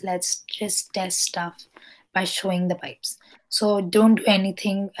this, let's just test stuff by showing the pipes. So don't do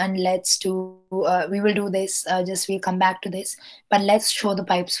anything, and let's do, we will do this, just we'll come back to this, but let's show the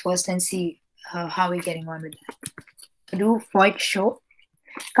pipes first and see how we're getting on with that. So do void show,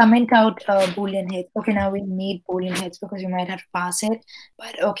 comment out boolean hits. Okay, now we need boolean hits because we might have to pass it,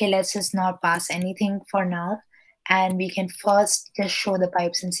 but okay, let's just not pass anything for now, and we can first just show the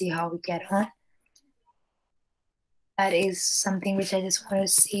pipes and see how we get on. That is something which I just want to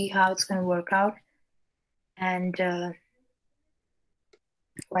see how it's going to work out, and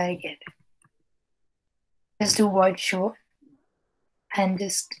what I get. Just do void show and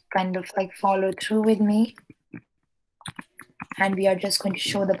just kind of like follow through with me, and we are just going to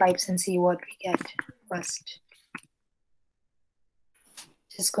show the pipes and see what we get first.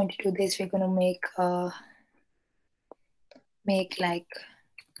 Just going to do this. We're going to make like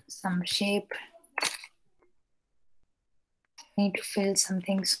some shape. We need to fill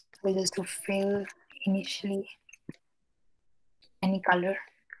something, so we'll just do fill initially, any color.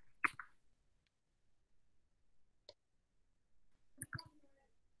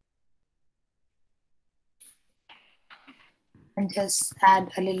 And just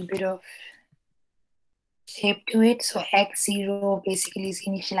add a little bit of shape to it. So x0 basically is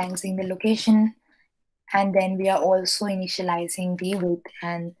initializing the location, and then we are also initializing the width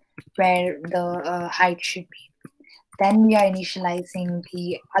and where the height should be. Then we are initializing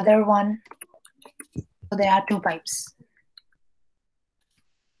the other one. So there are two pipes,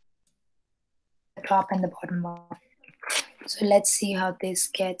 the top and the bottom one. So let's see how this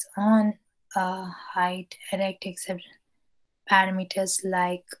gets on. Height, erect, except parameters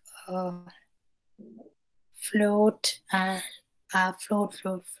like float and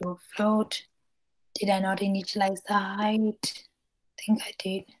float. Did I not initialize the height? I think I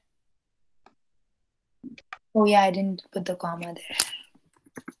did. Oh yeah, I didn't put the comma there.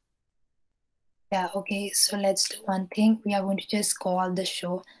 Yeah, okay, so let's do one thing. We are going to just call the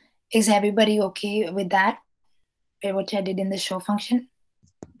show. Is everybody okay with that? What I did in the show function?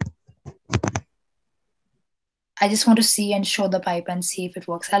 I just want to see and show the pipe and see if it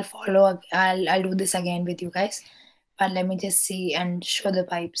works. I'll do this again with you guys. But let me just see and show the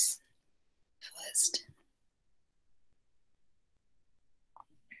pipes first.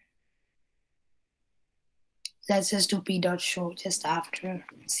 Let's just do p.show just after,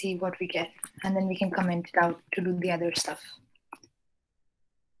 see what we get. And then we can comment it out to do the other stuff.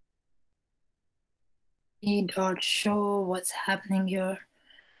 p.show, what's happening here?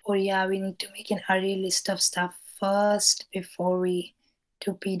 Oh yeah, we need to make an array list of stuff first before we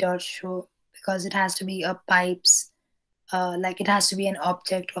do p.show, because it has to be a pipes, like it has to be an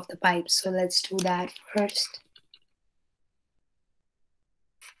object of the pipe. So let's do that first.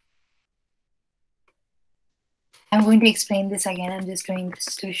 I'm going to explain this again. I'm just doing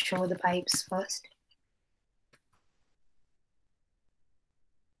this to show the pipes first.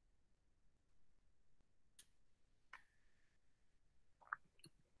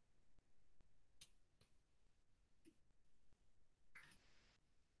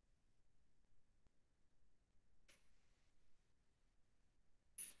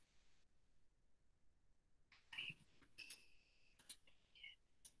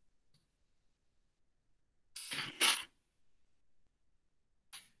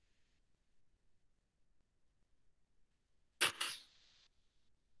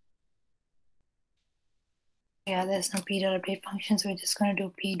 Yeah, there's no p.update function, so we're just going to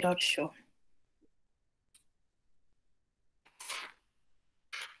do p.show.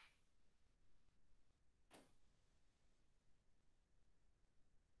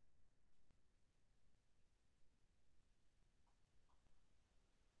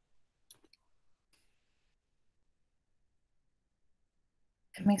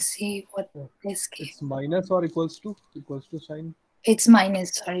 Let me see what this case. It's minus or equals to sign? It's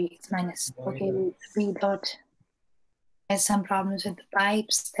minus, sorry, it's minus. Okay, p dot. There's some problems with the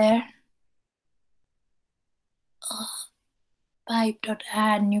pipes there. Pipe dot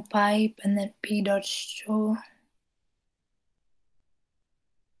add new pipe and then p dot show.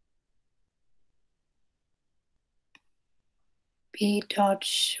 P dot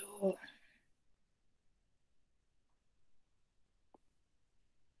show.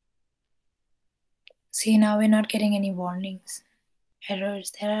 See, now we're not getting any warnings.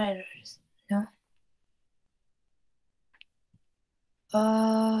 Errors, there are errors. No.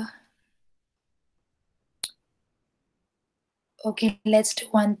 Okay, let's do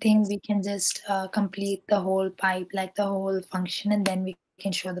one thing. We can just complete the whole pipe, like the whole function, and then we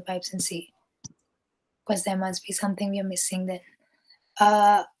can show the pipes and see. Because there must be something we are missing then.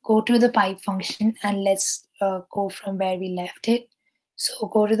 Go to the pipe function and let's go from where we left it. So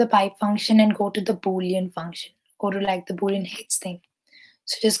go to the pipe function and go to the Boolean function. Go to like the Boolean hits thing.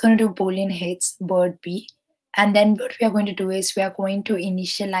 So just going to do Boolean hits bird B. And then what we are going to do is we are going to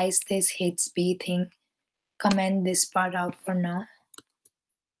initialize this hits B thing. Comment this part out for now.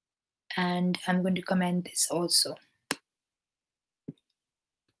 And I'm going to comment this also.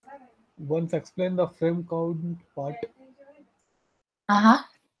 Once explain the frame count part.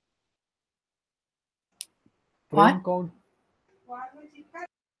 Frame count.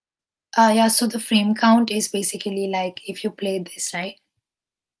 Yeah, so the frame count is basically like if you play this, right?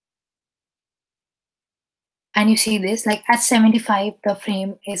 And you see this, like at 75, the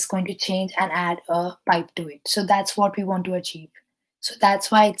frame is going to change and add a pipe to it. So that's what we want to achieve. So that's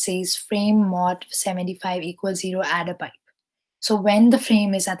why it says frame mod 75 equals 0, add a pipe. So when the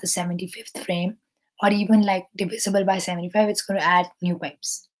frame is at the 75th frame, or even like divisible by 75, it's going to add new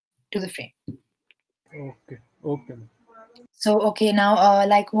pipes to the frame. Okay. So, okay, now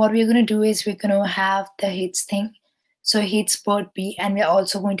like what we're going to do is we're going to have the hits thing. So hits bird B, and we're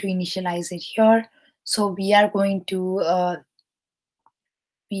also going to initialize it here. So we are going to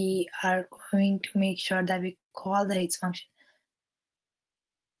make sure that we call the hits function.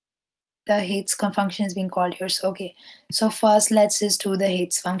 The hits function is being called here. So, okay, so first let's just do the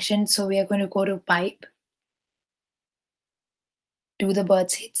hits function. So we are going to go to pipe do the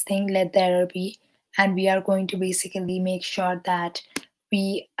birds hits thing, let the error be, and we are going to basically make sure that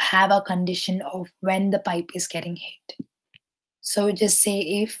we have a condition of when the pipe is getting hit. So just say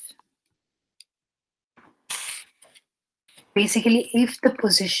if, basically if the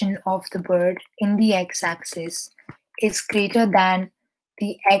position of the bird in the x-axis is greater than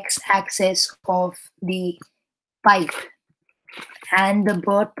the x-axis of the pipe, and the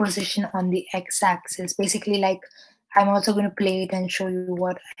bird position on the x-axis, basically like I'm also going to play it and show you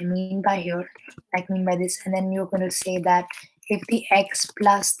what I mean by here, I mean by this, and then you're going to say that if the x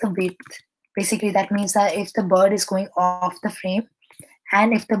plus the width, basically that means that if the bird is going off the frame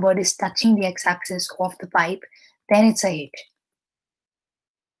and if the bird is touching the x-axis of the pipe, then it's a hit.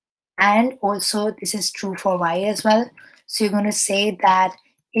 And also this is true for y as well. So you're going to say that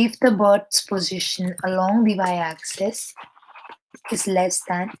if the bird's position along the y-axis is less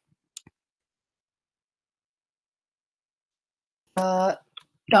than the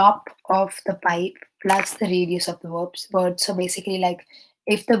top of the pipe plus the radius of the bird. So basically like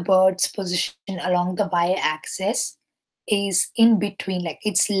if the bird's position along the y-axis is in between, like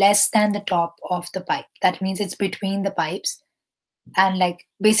it's less than the top of the pipe, that means it's between the pipes, and like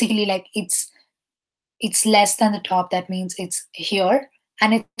basically like it's less than the top, that means it's here,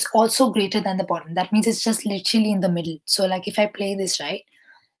 and it's also greater than the bottom, that means it's just literally in the middle. So like if I play this right,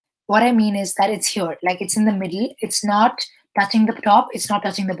 what I mean is that it's here, like it's in the middle, it's not touching the top, it's not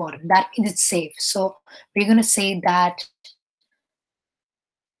touching the bottom, that means it's safe. So we're going to say that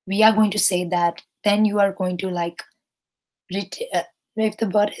then you are going to like if the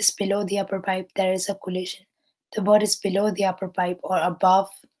bird is below the upper pipe, there is a collision. The bird is below the upper pipe or above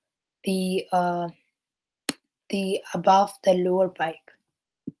the above the lower pipe.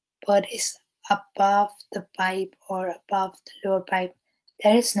 Bird is above the pipe or above the lower pipe,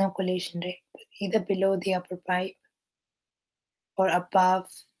 there is no collision, right? Either below the upper pipe or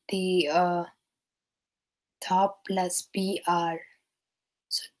above the top plus BR.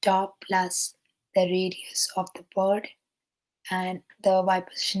 So top plus the radius of the bird and the y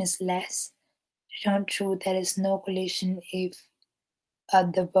position is less. Return true, there is no collision if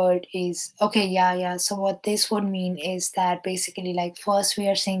the bird is okay. Yeah. So what this would mean is that basically like first we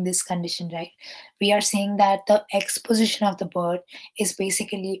are saying this condition, right? We are saying that the x position of the bird is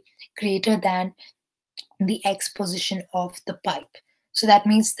basically greater than the x position of the pipe. So that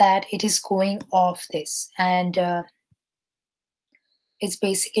means that it is going off this, and it's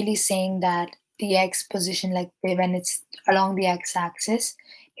basically saying that the x position, like when it's along the x-axis,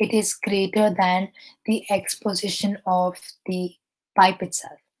 it is greater than the x position of the pipe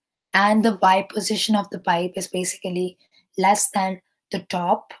itself, and the y position of the pipe is basically less than the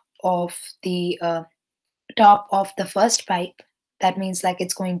top of the first pipe. That means like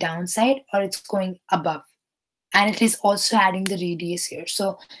it's going downside or it's going above, and it is also adding the radius here.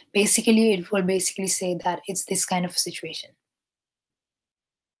 So basically it will basically say that it's this kind of situation.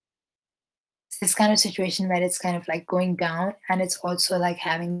 It's this kind of situation where it's kind of like going down, and it's also like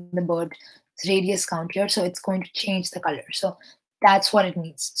having the bird's radius count here, so it's going to change the color. So that's what it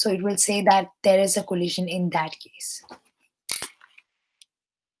means. So it will say that there is a collision in that case.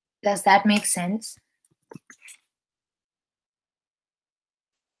 Does that make sense?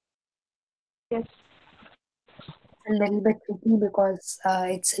 Yes. A little bit tricky because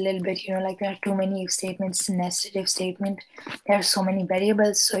it's a little bit, like there are too many if statements, nested if statement. There are so many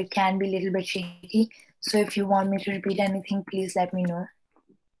variables, so it can be a little bit tricky. So if you want me to repeat anything, please let me know.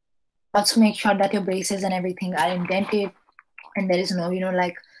 Also make sure that your braces and everything are indented and there is no,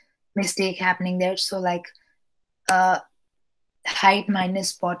 like mistake happening there. So like height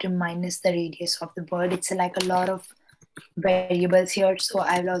minus bottom minus the radius of the bird. It's like a lot of variables here. So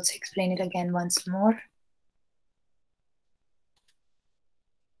I will also explain it again once more.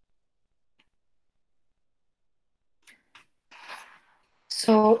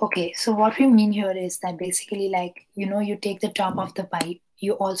 So, okay, so what we mean here is that basically like, you take the top of the pipe,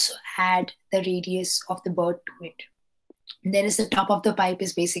 you also add the radius of the bird to it. And there is the top of the pipe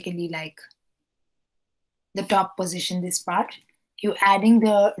is basically like the top position, this part. You're adding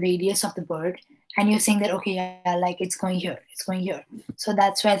the radius of the bird and you're saying that, okay, yeah, like it's going here, it's going here. So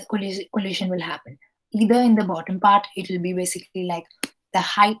that's where the collision will happen. Either in the bottom part, it will be basically like the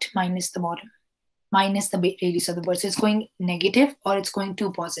height minus the bottom, minus the radius of the bird. So it's going negative or it's going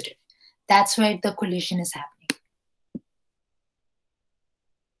too positive. That's where the collision is happening.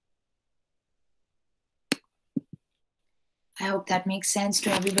 I hope that makes sense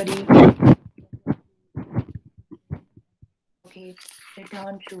to everybody. Okay,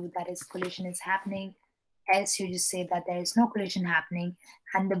 return true, that is collision is happening. Else you just say that there is no collision happening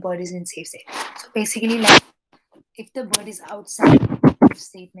and the bird is in safe state. So basically like if the bird is outside the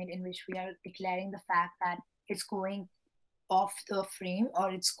statement in which we are declaring the fact that it's going off the frame,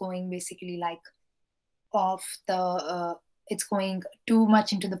 or it's going basically like off the it's going too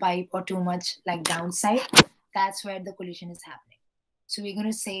much into the pipe or too much like downside, that's where the collision is happening. So we're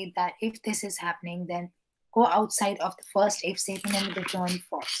going to say that if this is happening, then go outside of the first if statement and return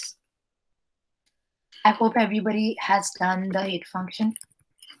false. I hope everybody has done the hit function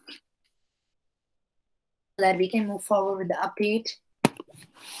so that we can move forward with the update.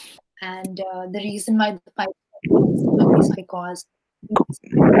 And the reason why the pipe is because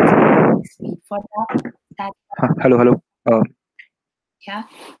speed for that. Hello. Yeah.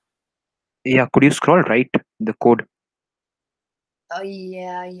 Yeah, could you scroll right the code?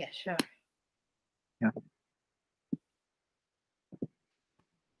 Yeah, sure. Yeah.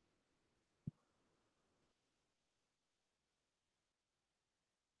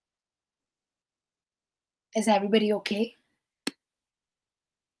 Is everybody okay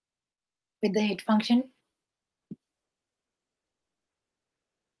with the hit function?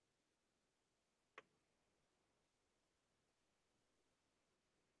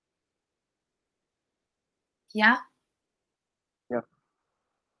 Yeah. Yeah.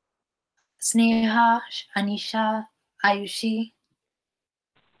 Sneha, Anisha, Ayushi.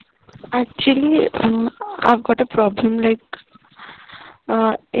 Actually, I've got a problem. Like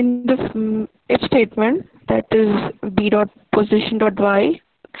in the if statement, that is b dot position dot y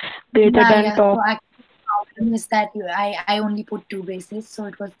greater than So top. the problem is that I only put 2 braces, so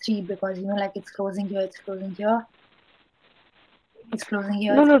it was 3 because like it's closing here, it's closing here, it's closing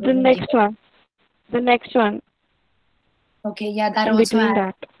here, No, it's no, the closing here. next one. The next one. Okay, yeah, that In also between has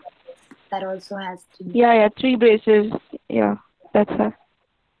that. that also has 3. Yeah, 3 braces. Yeah, that's her.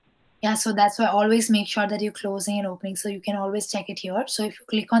 Yeah, so that's why always make sure that you're closing and opening. So you can always check it here. So if you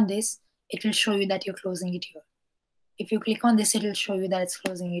click on this, it will show you that you're closing it here. If you click on this, it will show you that it's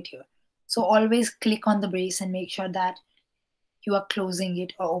closing it here. So always click on the brace and make sure that you are closing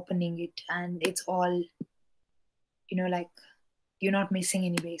it or opening it, and it's all, like you're not missing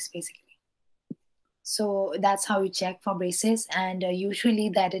any brace basically. So that's how you check for braces, and usually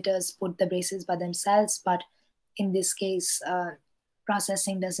the editors put the braces by themselves, but in this case,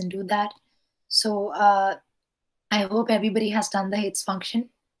 processing doesn't do that. So I hope everybody has done the hits function.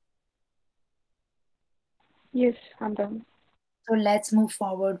 Yes, I'm done. So let's move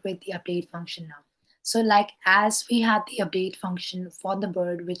forward with the update function now. So like as we had the update function for the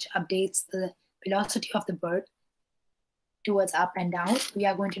bird, which updates the velocity of the bird towards up and down, we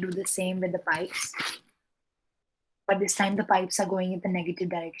are going to do the same with the pipes. But this time the pipes are going in the negative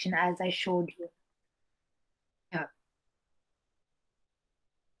direction as I showed you. Yeah.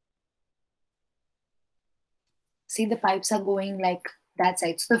 See, the pipes are going like that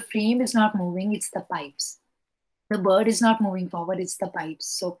side. So the frame is not moving, it's the pipes. The bird is not moving forward, it's the pipes.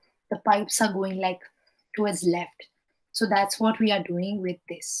 So the pipes are going like towards left. So that's what we are doing with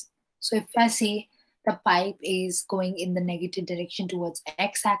this. So if I say the pipe is going in the negative direction towards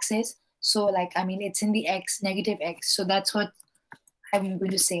x-axis, so like it's in the x, negative x. So that's what I'm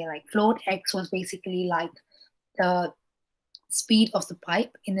going to say. Like float x was basically like the speed of the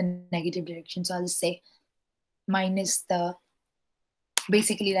pipe in the negative direction. So I'll just say minus the,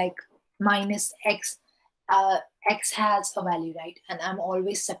 basically like minus x. X has a value, right? And I'm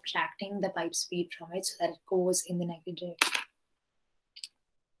always subtracting the pipe speed from it so that it goes in the negative direction.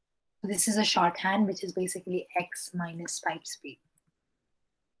 This is a shorthand, which is basically x minus pipe speed.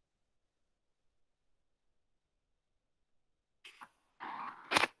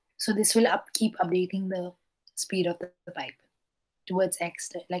 So this will keep updating the speed of the pipe towards x,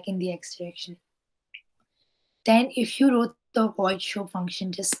 like in the x direction. Then if you wrote the void show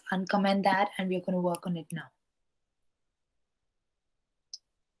function, just uncomment that and we're going to work on it now.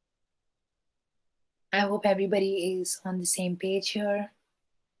 I hope everybody is on the same page here.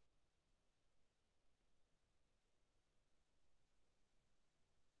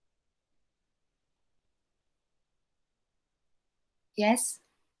 Yes?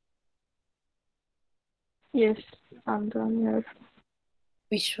 Yes, I'm done here.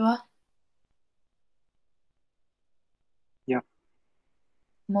 Vishwa? Yeah.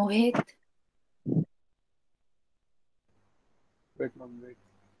 Mohit? Wait, mom, wait.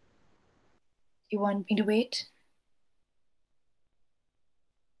 You want me to wait?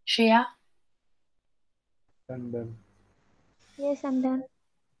 Shreya? Done. Yes, I'm done.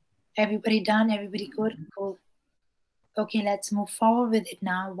 Everybody done? Everybody good? Cool. Okay, let's move forward with it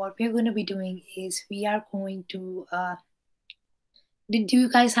now. What we're going to be doing is we are going to... do you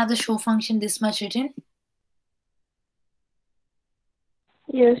guys have the show function this much written?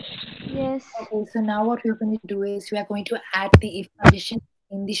 Yes. Yes. Okay, so now what we're going to do is we are going to add the if condition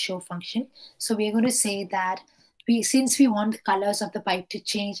in the show function. So we are going to say that since we want the colors of the pipe to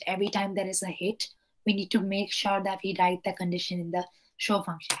change every time there is a hit, we need to make sure that we write the condition in the show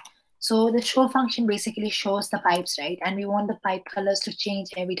function. So the show function basically shows the pipes, right? And we want the pipe colors to change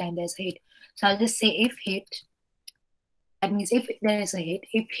every time there's a hit. So I'll just say if hit, that means if there is a hit,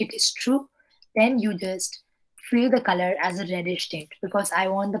 if hit is true, then you just fill the color as a reddish tint because I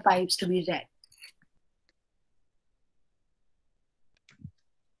want the pipes to be red.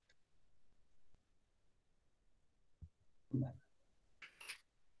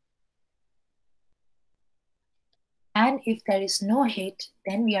 And if there is no hit,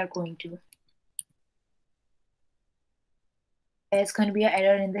 then we are going to, there's going to be an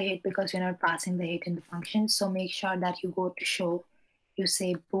error in the hit because we're not passing the hit in the function. So make sure that you go to show, you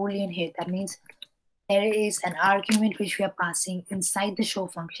say Boolean hit. That means there is an argument which we are passing inside the show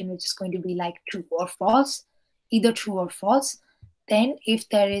function, which is going to be like true or false, either true or false. Then if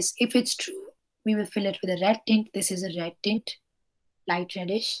it's true, we will fill it with a red tint. This is a red tint, light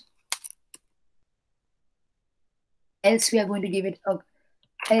reddish. Else we are going to give it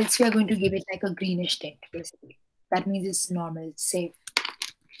like a greenish tint, basically. That means it's normal, it's safe.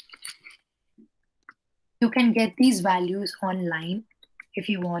 You can get these values online if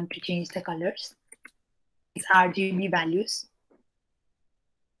you want to change the colors. These RGB values.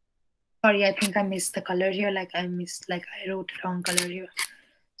 Sorry, I think I missed the color here. I wrote the wrong color here.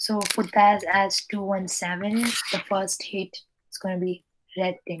 So put that as 217. The first hit is going to be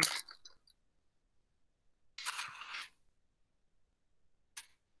red tint.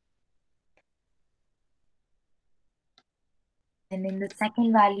 And in the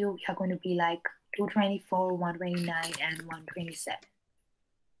second value, we are going to be like 224, 129, and 127.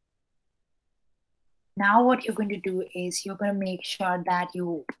 Now what you're going to do is you're going to make sure that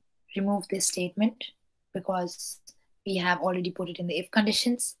you remove this statement because we have already put it in the if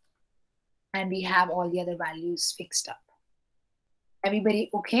conditions and we have all the other values fixed up. Everybody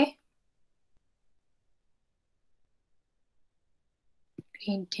okay?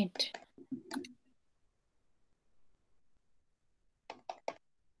 Green tint.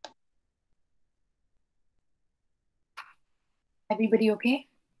 Everybody okay?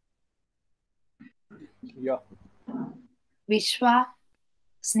 Yeah. Vishwa,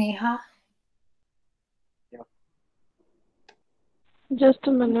 Sneha. Yeah. Just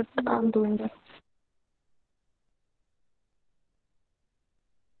a minute, I'm doing that.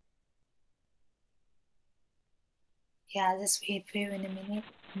 Yeah, just wait for you in a minute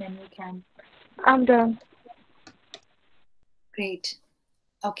and then we can. I'm done. Great.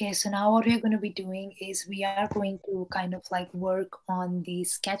 Okay, so now what we're going to be doing is we are going to kind of like work on the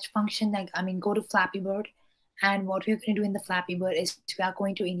sketch function. Go to Flappybird. And what we're going to do in the Flappybird is we are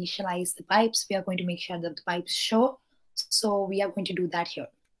going to initialize the pipes. We are going to make sure that the pipes show. So we are going to do that here.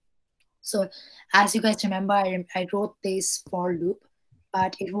 So as you guys remember, I wrote this for loop,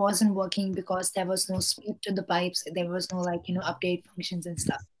 but it wasn't working because there was no speed to the pipes. There was no update functions and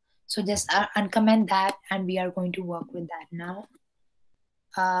stuff. So just uncomment that and we are going to work with that now.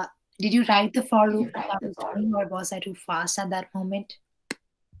 Did you write the for loop that I was doing or was I too fast at that moment?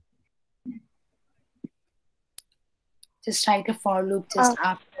 Just write a for loop just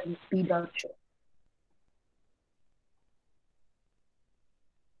after p.show.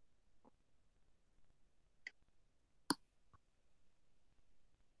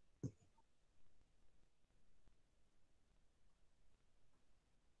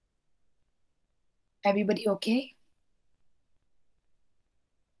 Everybody okay?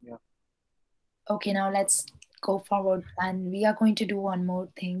 Yeah. Okay, now let's go forward and we are going to do one more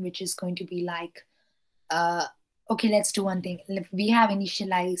thing, which is going to be like, okay, let's do one thing. We have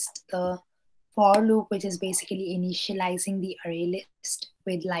initialized the for loop, which is basically initializing the array list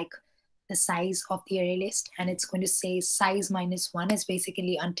with like the size of the array list. And it's going to say size -1 is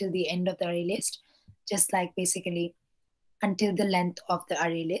basically until the end of the array list, just like basically until the length of the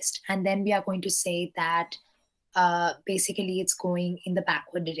array list. And then we are going to say that basically it's going in the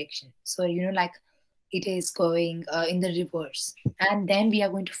backward direction. So, like it is going in the reverse. And then we are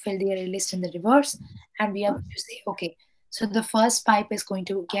going to fill the array list in the reverse. And we are going to say, okay, so the first pipe is going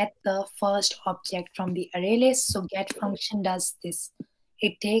to get the first object from the array list. So get function does this.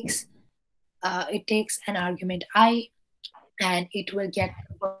 It takes an argument I, and it will get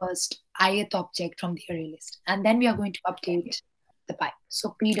the first ith object from the array list. And then we are going to update the pipe.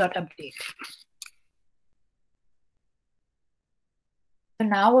 So p.update. So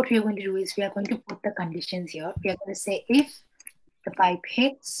now what we are going to do is we are going to put the conditions here. We are going to say if the pipe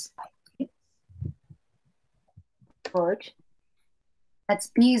hits word, That's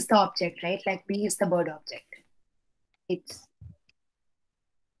B is the object, right? Like B is the bird object. It's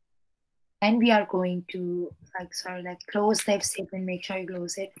and we are going to like close the if statement, make sure you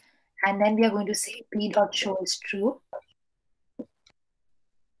close it. And then we are going to say P dot show is true.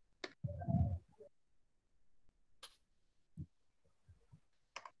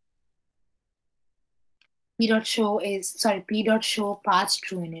 P dot show paths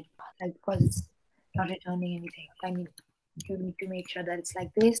true in it, like because it's not returning anything. I mean, you need to make sure that it's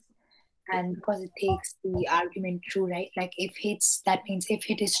like this, and because it takes the argument true, right? Like if hits, that means if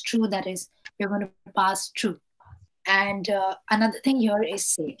it is true, that is you're going to pass true. And another thing here is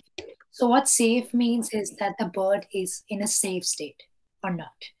safe. So what safe means is that the bird is in a safe state or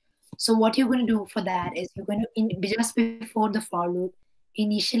not. So what you're going to do for that is you're going to just before the for loop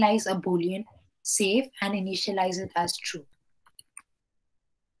initialize a boolean safe and initialize it as true,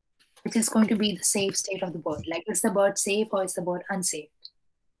 which is going to be the safe state of the bird. Like is the bird safe or is the bird unsafe?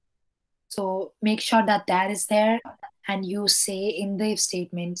 So make sure that that is there, and you say in the if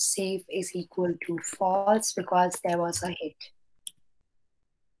statement safe is equal to false because there was a hit.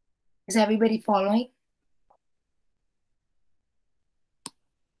 Is everybody following?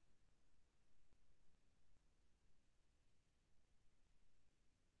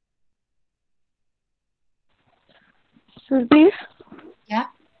 Surabhi, Yeah.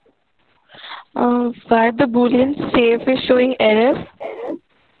 why the boolean safe is showing error?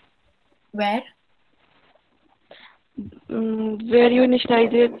 Where? Where you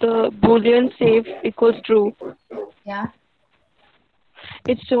initialized the boolean safe equals true. Yeah.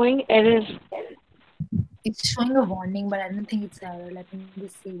 It's showing error. It's showing a warning, but I don't think it's error. Let me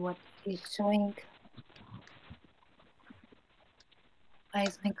just see what it's showing. Why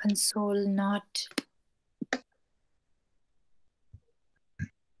is my console not?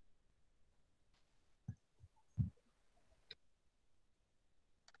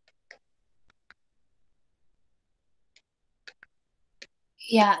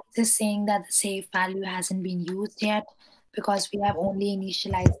 Yeah, this is saying that the safe value hasn't been used yet because we have only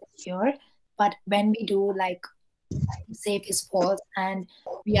initialized it here. But when we do like safe is false and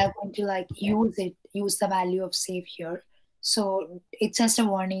we are going to like use the value of safe here. So it's just a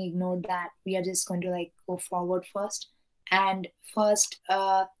warning, ignore that. We are just going to like go forward first. And first,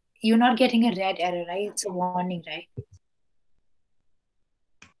 you're not getting a red error, right? It's a warning, right?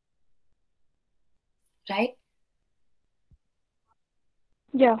 Right?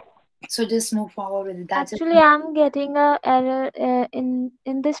 Yeah. So just move forward with it. That's Actually, I'm getting a error in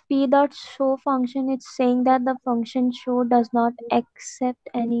this p dot show function. It's saying that the function show does not accept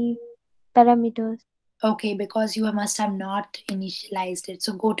any parameters. okay because you must have not initialized it.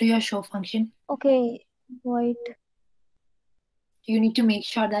 So go to your show function. Okay, void. You need to make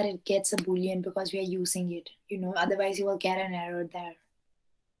sure that it gets a boolean because we are using it. Otherwise you will get an error there.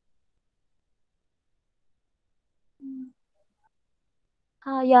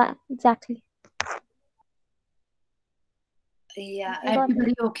 Yeah, exactly. Yeah, I got it.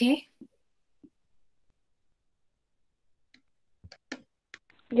 everybody okay?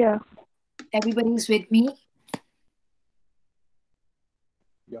 Yeah. Everybody's with me?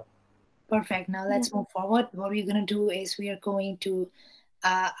 Yeah. Perfect. Now let's move forward. What we're going to do is we are going to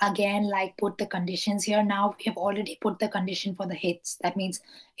again like put the conditions here. Now we have already put the condition for the hits. That means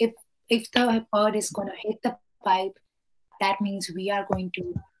if the bird is going to hit the pipe, that means we are going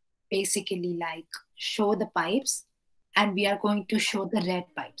to basically like show the pipes, and we are going to show the red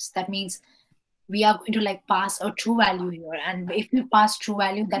pipes. That means we are going to like pass a true value here, and if we pass true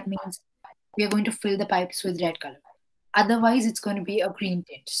value, that means we are going to fill the pipes with red color. Otherwise it's going to be a green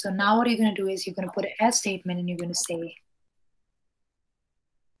tint. So now what you're going to do is you're going to put an else statement and you're going to say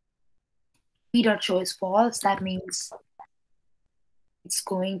p dot show is false. That means it's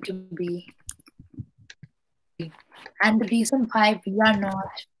going to be green. And the reason why we are not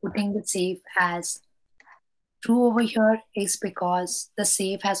putting the safe as true over here is because the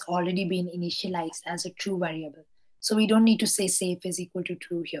safe has already been initialized as a true variable. So we don't need to say safe is equal to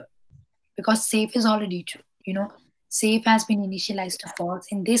true here because safe is already true. Safe has been initialized to false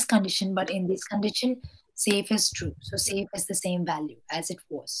in this condition, but in this condition, safe is true. So safe is the same value as it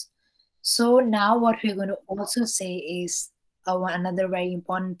was. So now what we're going to also say is another very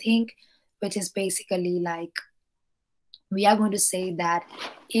important thing, which is basically like we are going to say that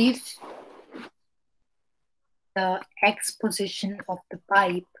if the x position of the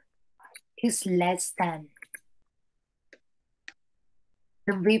pipe is less than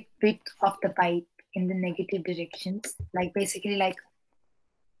the width of the pipe in the negative directions, like basically like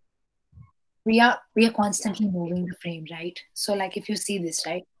we are constantly moving the frame, right? So like if you see this,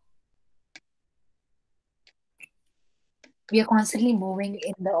 right, we are constantly moving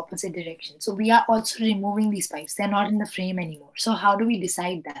in the opposite direction. So we are also removing these pipes. They're not in the frame anymore. So how do we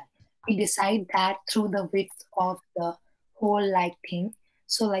decide that? We decide that through the width of the whole like thing.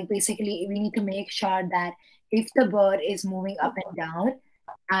 So like basically we need to make sure that if the bird is moving up and down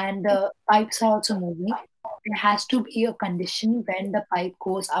and the pipes are also moving, there has to be a condition when the pipe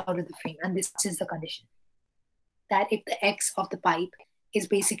goes out of the frame. And this is the condition that if the x of the pipe is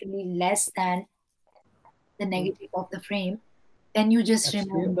basically less than the negative of the frame, then you just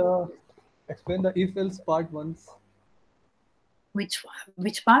remove Explain it. the if else part once. Which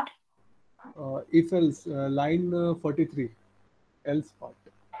part? If else line 43 else part.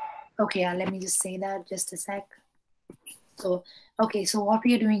 Okay, let me just say that just a sec. So, okay, so what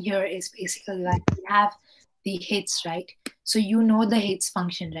we are doing here is basically like we have the hits, right? So you know the hits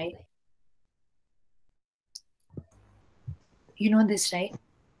function, right? You know this, right?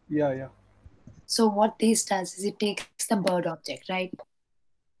 Yeah, yeah. So what this does is it takes the bird object, right?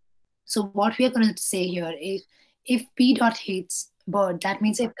 So what we are going to say here is if p dot hits bird, that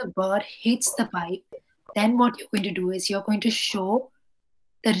means if the bird hits the pipe, then what you're going to do is you're going to show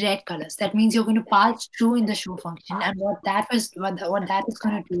the red colors. That means you're going to pass through in the show function, and what that is going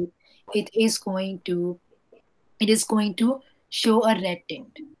to do, it is going to it is going to show a red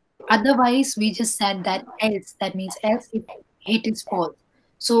tint. Otherwise, we just said that else. That means else if hit is false.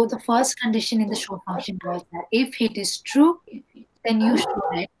 So the first condition in the show function was that if hit is true, then you show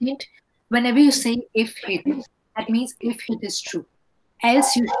red tint. Whenever you say if hit, that means if hit is true.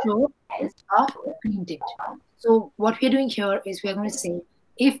 Else you show a green tint. So what we're doing here is we're going to say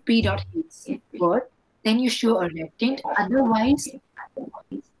if p dot hits word, then you show a red tint. Otherwise,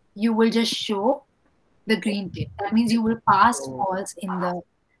 you will just show the green tint. That means you will pass Oh, false in the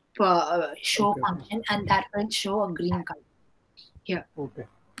show okay, okay, function, and that will show a green color here. okay.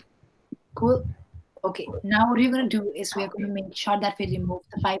 Cool. Okay. Now what we're going to do is we're going to make sure that we remove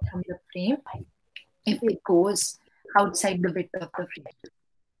the pipe from the frame if it goes outside the width of the frame.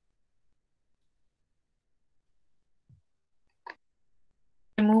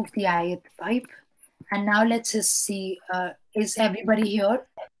 Remove the ith pipe, and now let's just see. Is everybody here?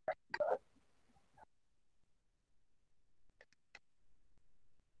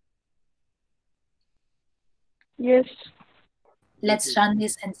 Yes. Let's run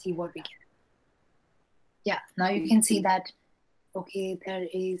this and see what we get. Yeah, now you can see that. Okay, there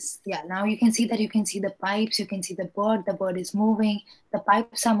is, yeah, now you can see that you can see the pipes, you can see the bird is moving, the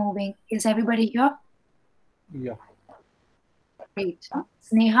pipes are moving. Is everybody here? Yeah. Great.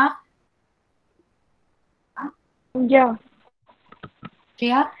 Sneha, Yeah.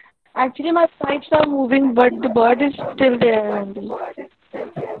 Shreya, Actually, my pipes are moving, but the bird is still there only.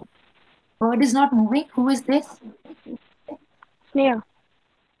 bird is not moving. Who is this? Sneha.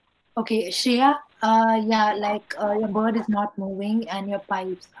 Okay, Shreya, yeah, like your bird is not moving and your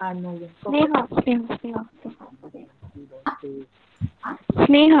pipes are moving. Okay. Sneha. Sneha. Sneha. Huh?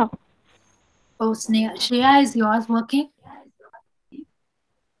 Sneha. Oh, Sneha. Shreya, is yours working?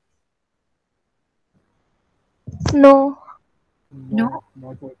 No, No, No,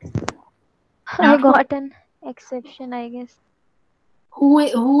 not working. I not working. got an exception, I guess.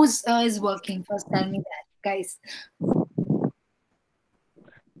 Who's is working? First, tell me that, guys.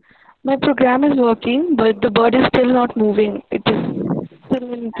 My program is working, but the bird is still not moving. It is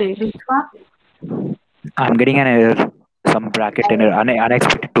still in place. Vishwa? I'm getting an error. Some bracket error,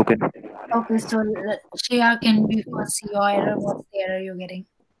 unexpected token. Okay, so Shreya, can we first see your error? What's the error you're getting?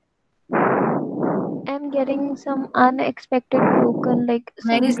 I'm getting some unexpected token, like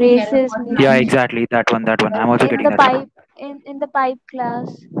Where some is the error? braces What Yeah, line? missing exactly. That one. That one. Where I'm is also the in getting the error? that error. pipe, in the pipe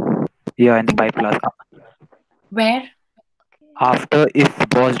class. Yeah, in the pipe class. Where? After if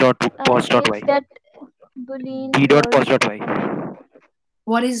pos dot It's y. that Boolean P dot word. pos dot y.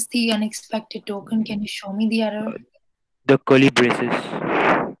 What is the unexpected token? Can you show me the error? The curly braces.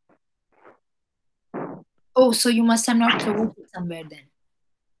 Oh, so you must have not closed it somewhere then.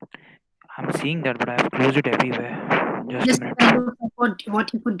 I'm seeing that, but I've closed it everywhere. Just a Just minute. kind of like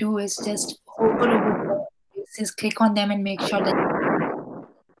what you could do is just hover over the places, click on them, and make sure that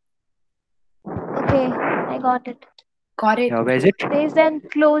Okay, I got it. got it. Yeah, where is it? There's then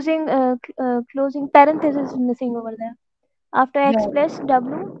closing parenthesis missing over there. After Yeah, x plus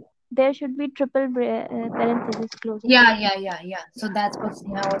w, there should be triple parenthesis closing. yeah. So that's what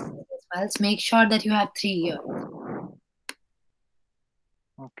Sneha was saying as well. So make sure that you have 3 here.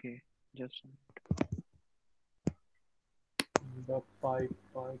 Okay, just The pipe.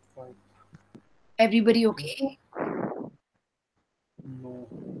 Everybody okay?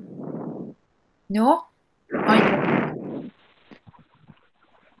 No. No? Or yes?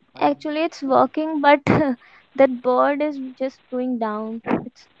 Actually, it's working, but That bird is just going down.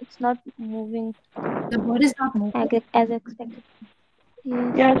 It's not moving The bird is not moving. as expected.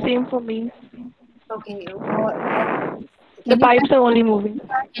 Yes. Yeah, same for me. Okay, what? The Can you pipes are only moving.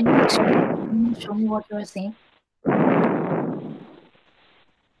 can you show me what you are saying?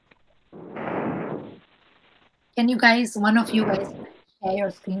 Can you guys, one of you guys, share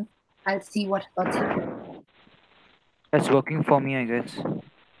your screen? I'll see what's happening. That's working for me, I guess.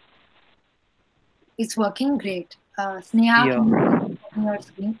 It's working great. Sneha, Yeah. can you please open your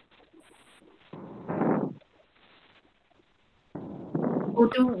screen? Go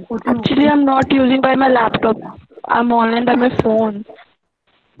to. Actually, I'm not using by my laptop. I'm online by my phone.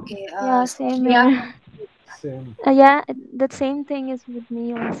 Okay. Yeah, same Shreya, here. Same. Yeah, the same thing is with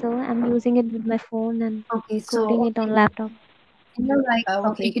me also. I'm using it with my phone and okay. coding it on Okay. laptop. Can you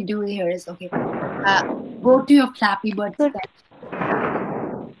what we could do here is okay. Uh, go to your Flappy Bird Good. sketch.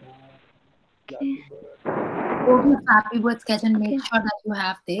 Okay. Flappy Bird. Go to your Flappy Bird sketch and make Okay. sure that you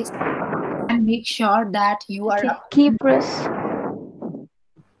have this, and make sure that you are Okay. up. Key press.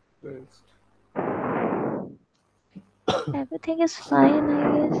 Paste. Everything is fine,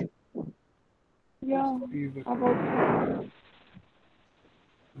 I guess. Yeah, P vector. about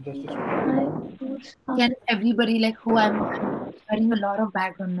Just a I second. force up. Can everybody like who I'm hearing a lot of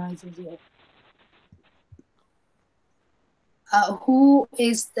background noises here. Who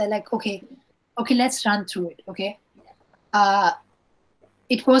is the like okay, let's run through it, okay. uh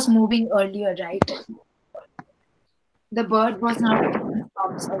it was moving earlier, right? The bird was not making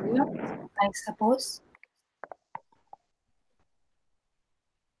sounds earlier, I suppose.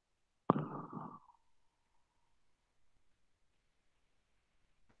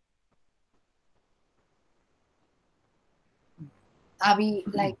 Are we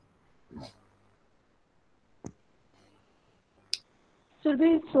like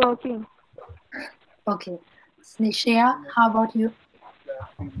Surabhi, it's working. okay? Snishya, how about you?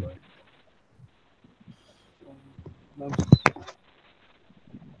 Flappy Bird. Now,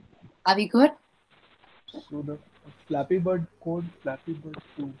 Are we good? so the Flappy Bird code, Flappy Bird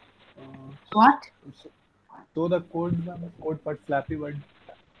 2. What? So, so the code, ma'am, code part Flappy Bird.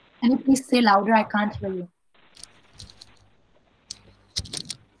 Can you please say louder? I can't hear you.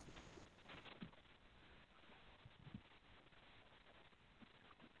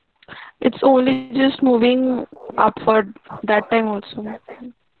 It's only just moving upward that time also.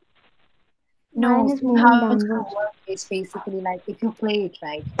 No, Mine is see moving how it's gonna downwards. work is basically like if you play it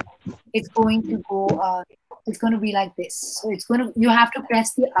right, it's going to go it's going to be like this. So it's going to, you have to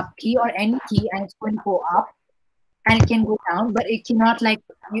press the up key or any key and it's going to go up, and it can go down, but it cannot like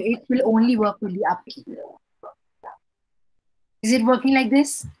it will only work with the up key. Is it working like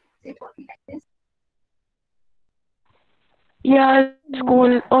this? Yeah, it's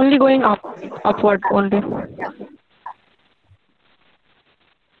cool. Only going upward only. Yeah.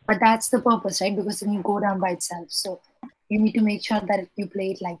 But that's the purpose, right? Because then you go down by itself. So you need to make sure that you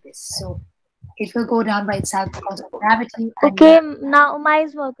play it like this. So it will go down by itself because of gravity. And Okay, yeah, now mine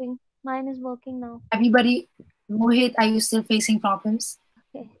is working. Mine is working now. everybody, Mohit, are you still facing problems?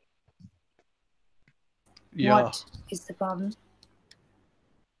 Okay. Yeah. What is the problem?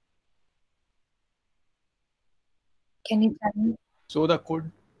 Can you tell me? So the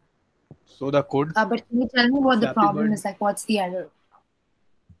code. So the code. But can you tell me what the Flappy problem Bird. is? Like, what's the error?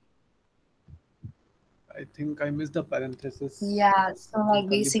 I think I missed the parenthesis. Yeah, so like Curly bracket.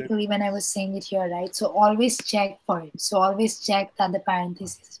 basically when I was saying it here, right? So always check for it. So always check that the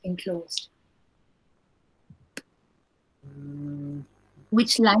parenthesis has been closed. Mm,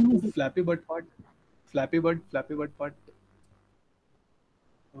 Which line is it? Flappy Bird part. Flappy Bird part.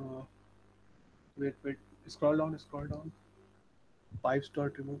 Uh, wait. Scroll down, scroll down. Pipes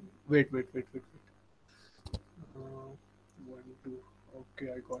dot remove. Wait. Uh, one, two.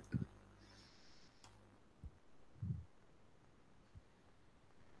 Okay, I got.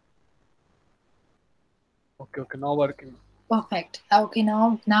 Okay, now working. Perfect. Okay,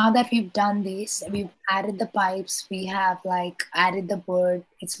 now that we've done this, we've added the pipes, we have like added the bird,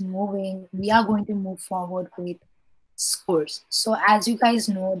 it's moving. We are going to move forward with scores. So as you guys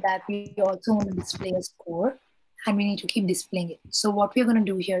know that we also want to display a score and we need to keep displaying it. So what we're going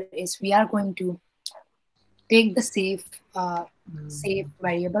to do here is we are going to take the safe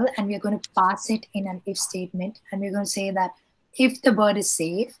variable and we're going to pass it in an if statement, and we're going to say that if the bird is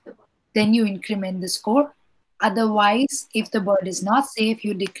safe, then you increment the score. Otherwise, if the bird is not safe,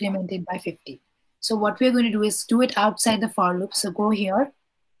 you decrement it by 50. So what we're going to do is do it outside the for loop. So go here,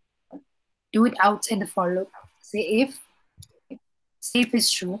 do it outside the for loop. Say if safe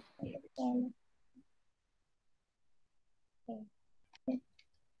is true,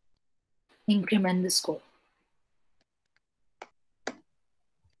 increment the score.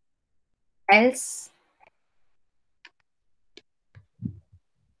 else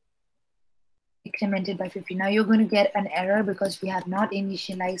incremented by 50. Now you're going to get an error because we have not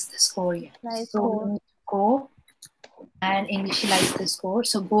initialized the score yet. So we need to go and initialize the score.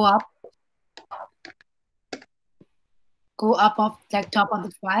 So go up of like top of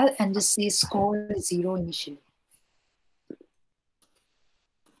the file and just say score is 0 initially.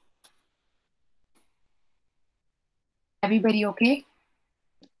 Everybody okay?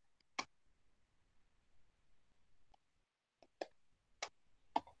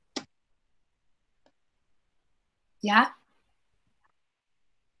 Yeah?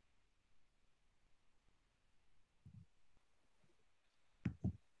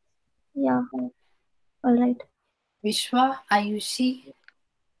 Yeah. All right. Vishwa, Ayushi.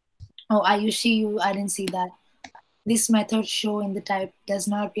 Oh, Ayushi, I didn't see that. This method show in the type does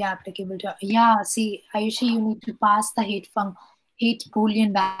not be applicable to. Yeah, see, Ayushi, you need to pass the hit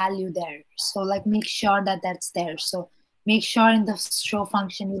boolean value there. So like make sure that that's there. So make sure in the show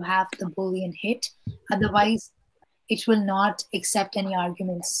function you have the boolean hit. Otherwise, it will not accept any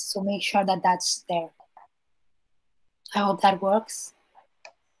arguments. So make sure that that's there. I hope that works.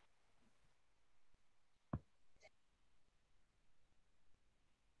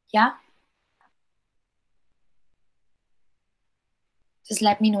 Yeah? Just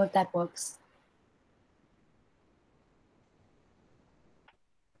let me know if that works.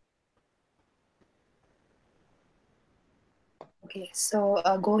 Okay, so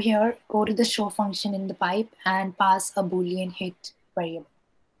go here, go to the show function in the pipe and pass a boolean hit variable.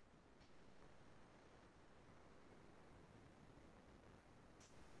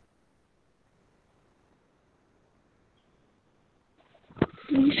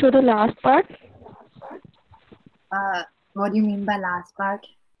 Please show the last part. What do you mean by last part?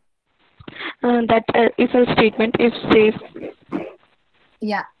 That if else statement, if safe.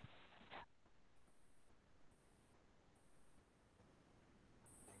 Yeah.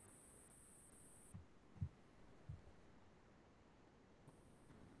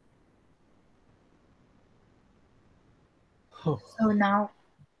 Oh. So now,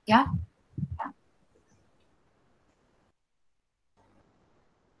 yeah.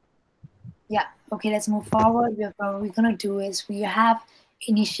 Yeah, okay, let's move forward. What we're gonna do is we have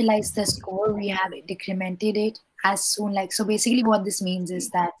initialized the score, we have decremented it as soon like so basically what this means is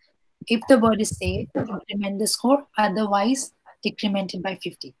that if the word is safe, increment the score, otherwise decrement it by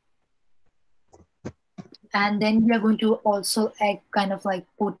 50. And then we are going to also kind of like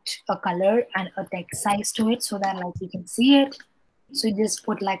put a color and a text size to it so that like we can see it. So you just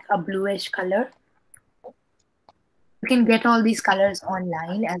put like a bluish color. You can get all these colors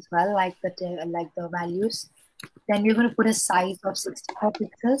online as well, like the values. Then we're going to put a size of 64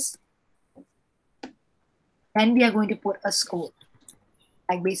 pixels. Then we are going to put a score.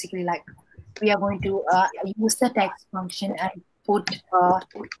 Like basically like we are going to use the text function and put a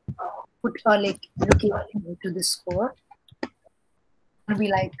like location into the score. It's going to be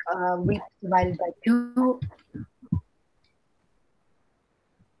like width divided by 2.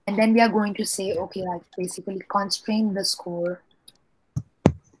 And then we are going to say, okay, like basically constrain the score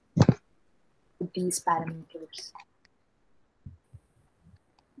with these parameters.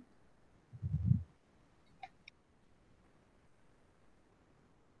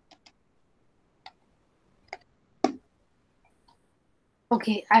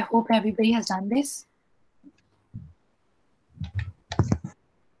 Okay, I hope everybody has done this.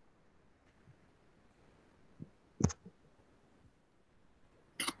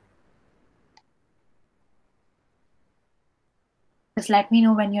 Just let me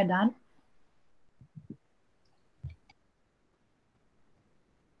know when you're done.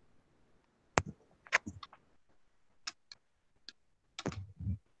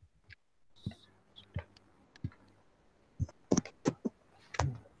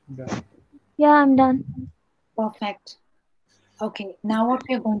 Done. Yeah, I'm done. Perfect. Okay, now what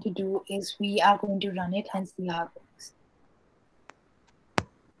we're going to do is we are going to run it and see how it works.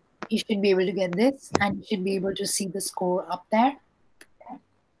 You should be able to get this and you should be able to see the score up there.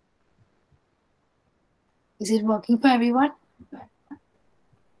 Is it working for everyone?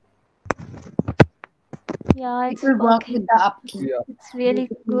 Yeah, It it's will work with working. the up key. Yeah. It's really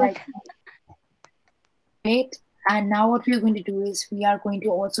Basically, good. Great. And now what we're going to do is we are going to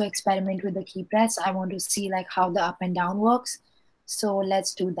also experiment with the key press. I want to see like how the up and down works. So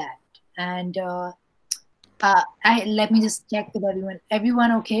let's do that. And let me just check with everyone.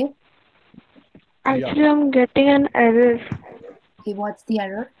 Everyone okay? Actually, I'm getting an error. Okay, what's the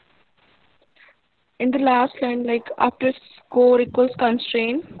error? In the last line, like after score equals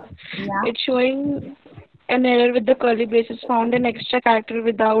constraint, Yeah. it's showing An error with the curly braces found an extra character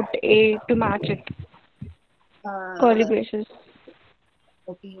without a to match it. Curly Uh, braces.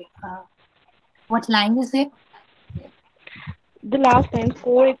 okay. What line is it? The last line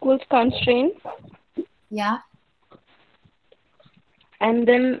score equals constraint, Yeah. and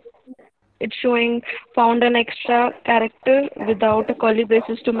then it's showing found an extra character without a curly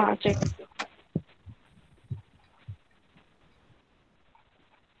braces to match it.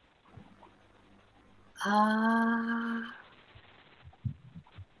 Uh,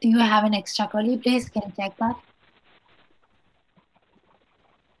 do you have an extra curly brace? Can you check that?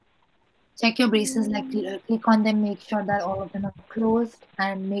 Check your braces, like click on them, make sure that all of them are closed,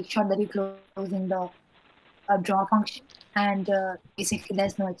 and make sure that you're closing the draw function. And basically,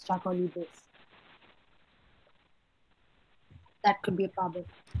 there's no extra curly brace. That could be a problem.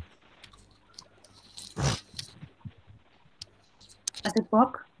 Does it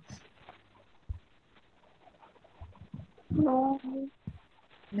work? No.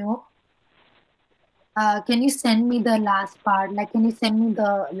 No. Can you send me the last part? Like, can you send me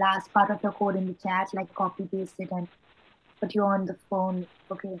the last part of your code in the chat? Like, copy paste it and put you on the phone.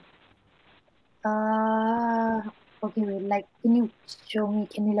 Okay. Uh, okay. Wait. Like, can you show me?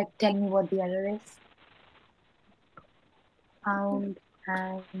 Can you like tell me what the error is? Found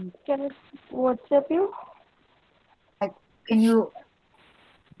and Can I WhatsApp you? like, can you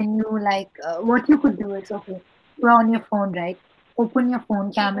like what you could do is okay. You're on your phone, right? Open your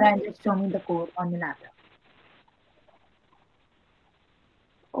phone camera and just show me the code on your laptop.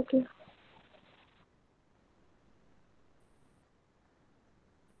 Okay.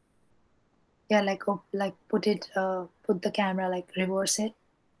 Yeah, like like put it put the camera like reverse it.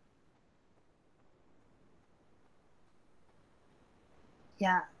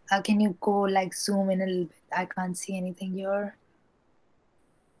 Yeah. Can you go like zoom in a little bit? I can't see anything here.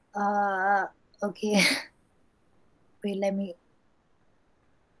 Uh, okay. Wait, let me.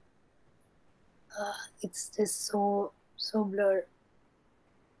 It's just so blurred.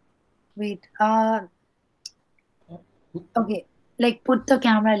 Wait. Okay. Like put the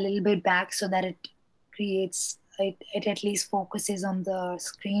camera a little bit back so that it creates it at least focuses on the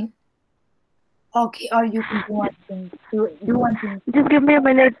screen. Okay, or you can do one thing. Do one thing. Just give me a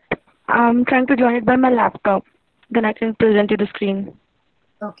minute. I'm trying to join it by my laptop. Then I can present you the screen.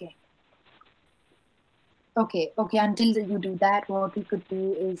 Okay. Okay. Until you do that, what we could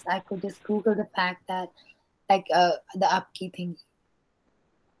do is I could just Google the fact that like the up key thing,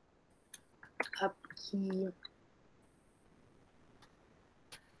 up key.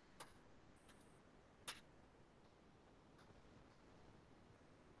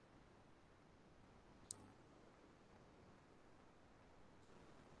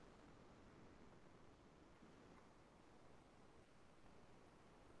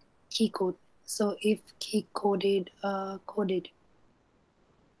 Key code. So if key coded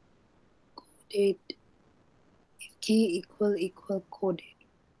if key equal coded.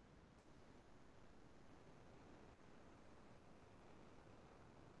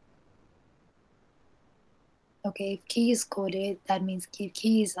 Okay, if key is coded, that means if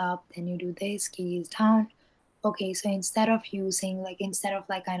key is up, then you do this, key is down. Okay, so instead of using like instead of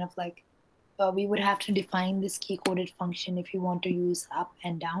like kind of like we would have to define this key coded function if you want to use up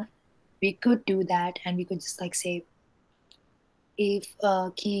and down. We could do that and we could just like say if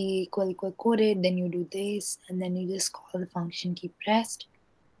key equal coded, then you do this and then you just call the function key pressed,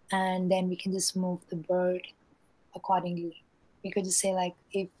 and then we can just move the bird accordingly. We could just say like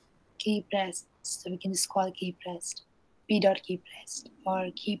if key pressed, so we can just call key pressed b dot key pressed or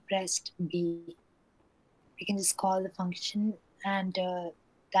key pressed b. We can just call the function and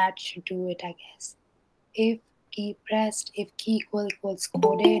that should do it, I guess. If key pressed, if key equals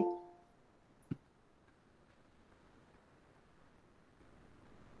coded,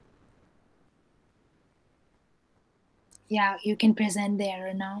 yeah, you can present the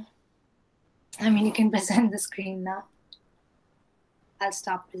error now. I mean, you can present the screen now. I'll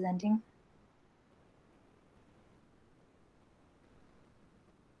stop presenting.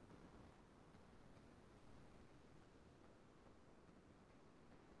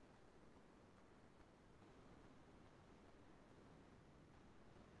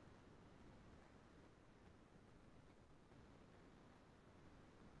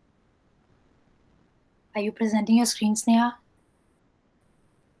 Are you presenting your screen, Sneha?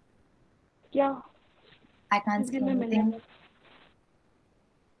 Yeah. I can't Just see give me a minute. anything.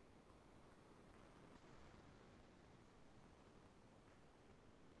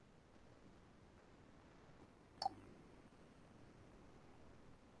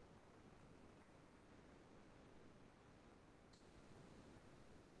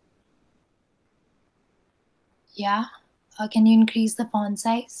 Yeah. Can you increase the font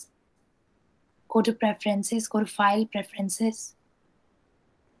size? Go to preferences, go to file preferences,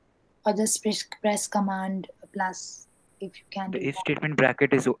 or just press command plus if you can The do if statement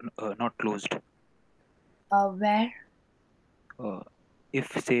bracket is not closed. that. Where? Uh, if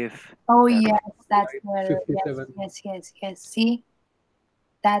safe Oh that yes, one. that's Line the error. Yes, 57. yes, yes, yes. See,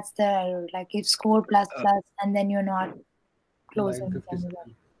 that's the error. Like if score plus Uh, plus and then you're not Line closing it anywhere.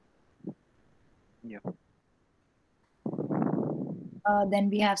 57. yeah. Then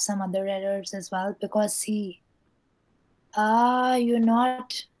we have some other errors as well because see, you're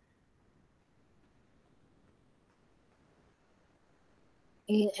not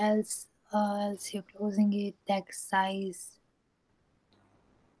else else you're closing it text size.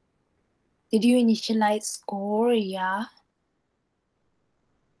 Did you initialize score? Yeah.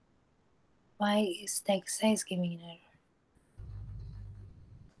 Why is text size giving an error?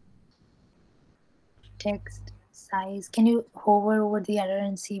 Text size. Can you hover over the error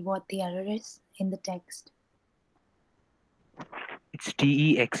and see what the error is in the text? It's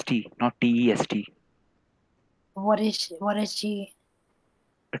TEXT, not TEST. What is she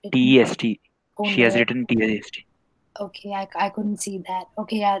written? TEST. Oh She has no. written TEST. Okay, I couldn't see that.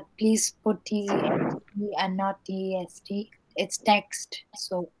 Okay, yeah, please put TEXT and not TEST. It's text.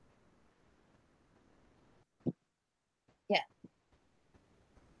 So yeah,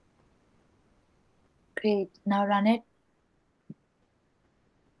 great. Now run it.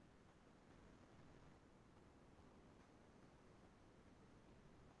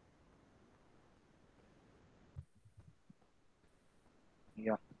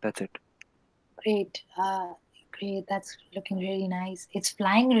 Yeah, that's it. Great. Great. That's looking really nice. It's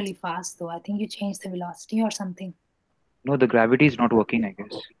flying really fast though. I think you changed the velocity or something. No, the gravity is not working, I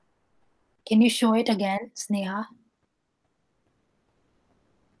guess. Can you show it again, Sneha?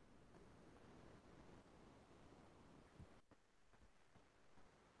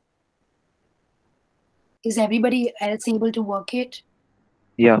 Is everybody else able to work it?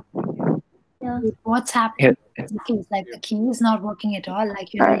 Yeah. Yeah. What's Yeah. happening? The keys, like the key is not working at all.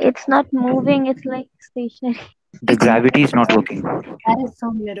 Like you're not. It's not moving. It's like stationary. The It's not. gravity is not working. That is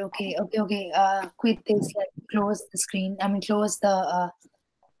so weird. Okay, okay, okay. Quit this. Like close the screen. I mean, close the.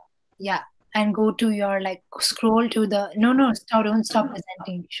 Yeah, and go to your like scroll to the. No, no, stop! Don't stop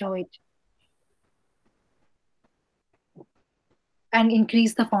presenting. Show it and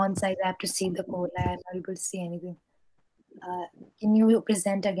increase the font size. I have to see the code. I'm not able to see anything. Uh, can you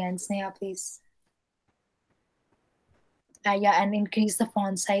present again, Sneha, please? Yeah, and increase the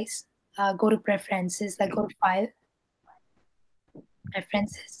font size. Go to preferences. Like go to file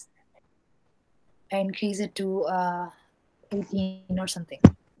preferences. Increase it to 18 or something.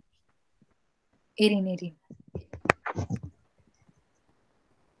 18, 18.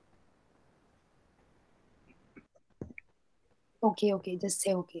 Okay, okay. Just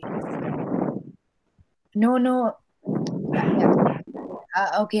say okay. No, no. Yeah,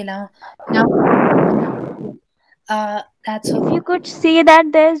 yeah. Okay, now, that's If okay. you could see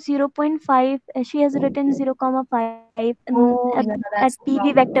that there's 0. 0.5, she has written 0, 0.5 in Oh, yeah, at that's the PV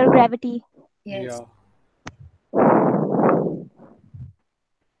problem. vector gravity. Yes. Yeah.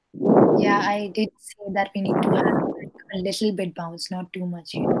 Yeah, I did say that we need to have like a little bit bounce, not too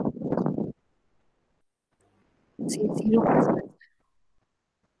much, you know. Say 0 plus plus.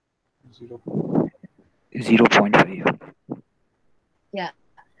 0.5. 0.5. Yeah.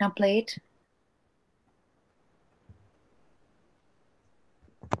 Now play it.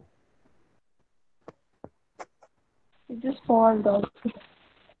 It just fall down.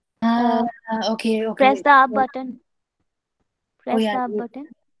 Uh, Uh, okay, okay. Press the up button. Oh Press yeah, the up button.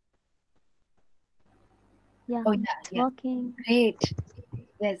 Yeah, oh yeah, it's yeah. working. Great.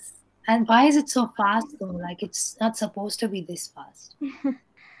 Yes. And why is it so fast though? Like it's not supposed to be this fast.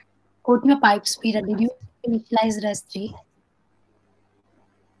 Go to your pipe speed. Did you initialize rest 3?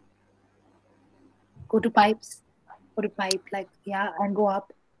 Go to pipes. Go to pipe, like yeah, and go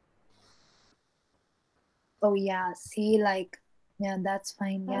up. Oh yeah. See, like yeah, that's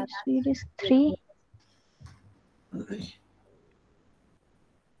fine. Yeah, Type speed is that's 3.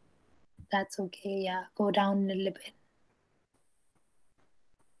 that's okay. Yeah, go down a little bit.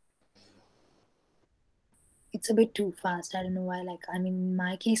 It's a bit too fast. I don't know why. Like I mean, in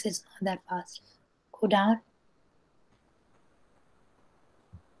my case, it's not that fast. Go down.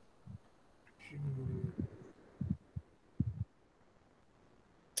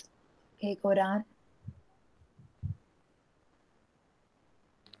 Okay, go down.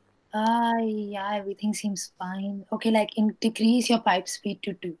 Yeah, everything seems fine. Okay, like decrease your pipe speed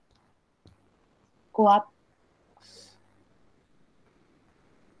to 2. Go up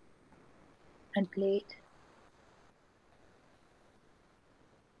and play it.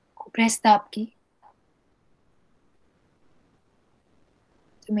 press the up key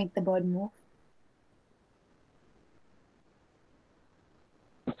to make the bird move.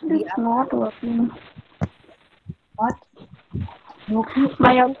 The It's up not working. what? No key.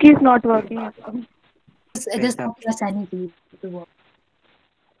 My up key is not working actually. Press Just the don't press any key to work.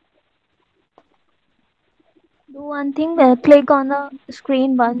 Do one thing, click on the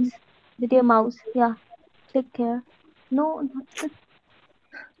screen once with your mouse. Yeah, click here. No, not the,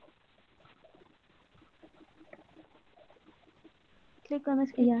 click on the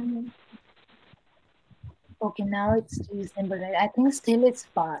yeah. Yeah. Okay, now it's reasonable, right? I think still it's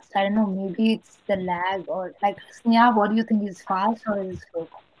fast. I don't know, maybe it's the lag or like Sneha, what do you think is fast or is it slow?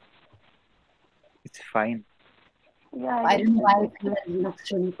 It's fine. Yeah, I I guess don't know it why is. it feels like it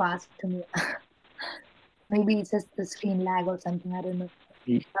looks really fast to me. Maybe it's just the screen lag or something. I don't know.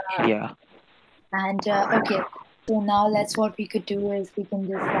 Y- Uh, Yeah. and okay, so now let's what we could do is we can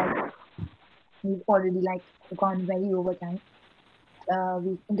just like we've already like gone very over time.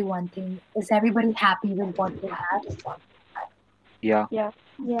 We can do one thing. Is everybody happy with what they have? Yeah. Yeah,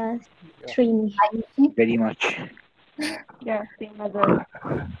 Yes, Yeah. Srini. Are you see? Very much. yeah, same as well.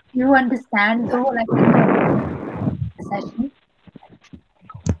 You understand though, like the session?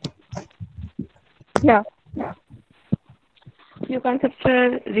 Yeah, few concepts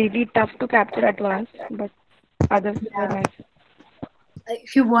are really tough to capture at once, but others were Yeah. nice.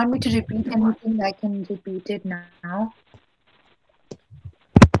 If you want me to repeat anything, I can repeat it now.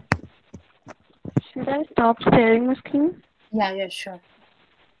 Should I stop sharing my screen? Yeah, yeah, sure.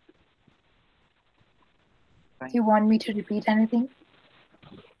 Do Fine. you want me to repeat anything?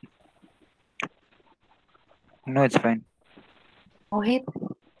 No, it's fine. Mohit?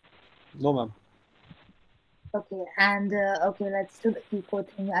 No, ma'am. Okay, and okay, let's do the eco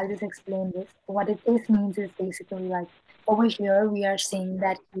thing. I'll just explain this. What it this means is basically like over here we are saying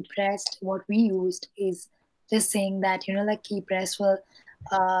that key pressed. What we used is just saying that like key press will,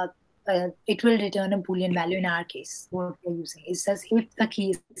 uh, it will return a boolean value in our case. What we're using it says if the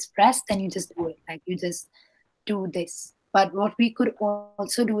key is pressed, then you just do it. Like you just do this. But what we could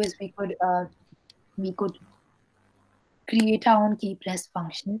also do is we could create our own key press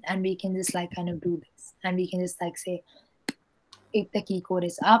function and we can just like kind of do this and we can just like say if the key code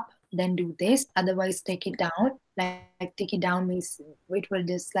is up then do this, otherwise take it down. Like take it down means it will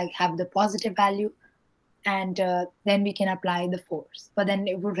just like have the positive value and then we can apply the force, but then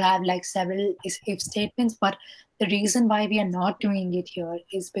it would have like several if statements. But the reason why we are not doing it here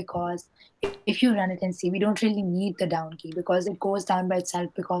is because if you run it and see, we don't really need the down key because it goes down by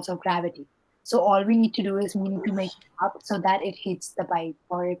itself because of gravity. So all we need to do is we need to make it up so that it hits the pipe,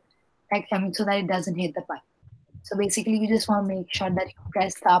 or it, like I mean so that it doesn't hit the pipe. So basically you just want to make sure that you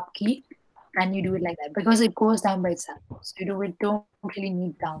press the up key and you do it like that because it goes down by itself. So don't really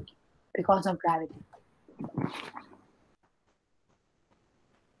need down key because of gravity.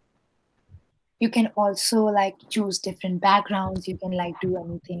 You can also like choose different backgrounds. You can like do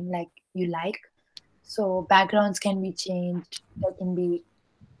anything like you like. So backgrounds can be changed. There can be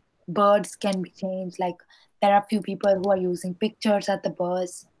birds can be changed. Like there are few people who are using pictures at the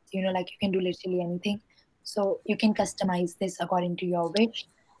birds. Like you can do literally anything. So you can customize this according to your wish,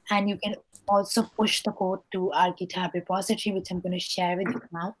 and you can also push the code to our GitHub repository, which I'm going to share with you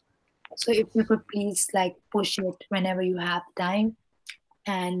now. So if you could please like push it whenever you have time,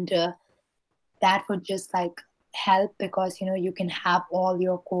 and that would just like help because you can have all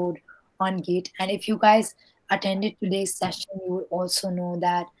your code on Git. And if you guys attended today's session, you would also know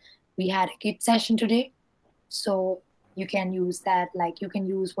that we had a Git session today. So you can use that, like you can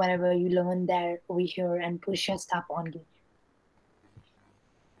use whatever you learn there over here and push your stuff on Git.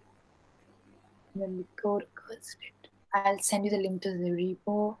 And then we go to GirlScript. I'll send you the link to the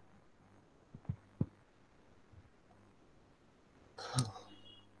repo.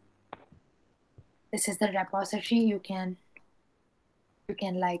 This is the repository. You can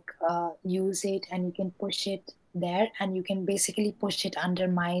like use it and you can push it there, and you can basically push it under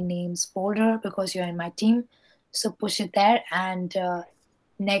my names folder because you're in my team. So push it there, and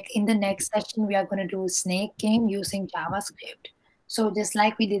in the next session we are going to do snake game using JavaScript. So just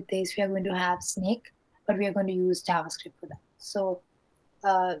like we did this, we are going to have snake, but we are going to use JavaScript for that. So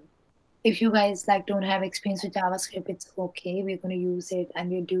uh, if you guys like don't have experience with JavaScript, it's okay. We're going to use it and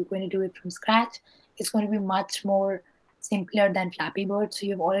going to do it from scratch. It's going to be much more simpler than Flappybird. So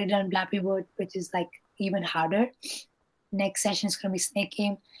you've already done Flappybird, which is like even harder. Next session is going to be snake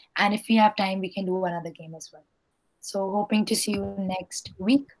game, and if we have time, we can do another game as well. So hoping to see you next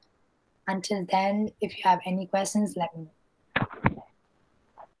week. Until then, if you have any questions, let me know.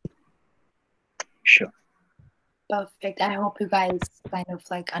 Sure. Perfect. I hope you guys kind of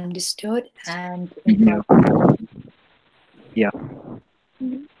like understood and Yeah. enjoyed. Yeah.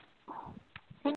 Mhm.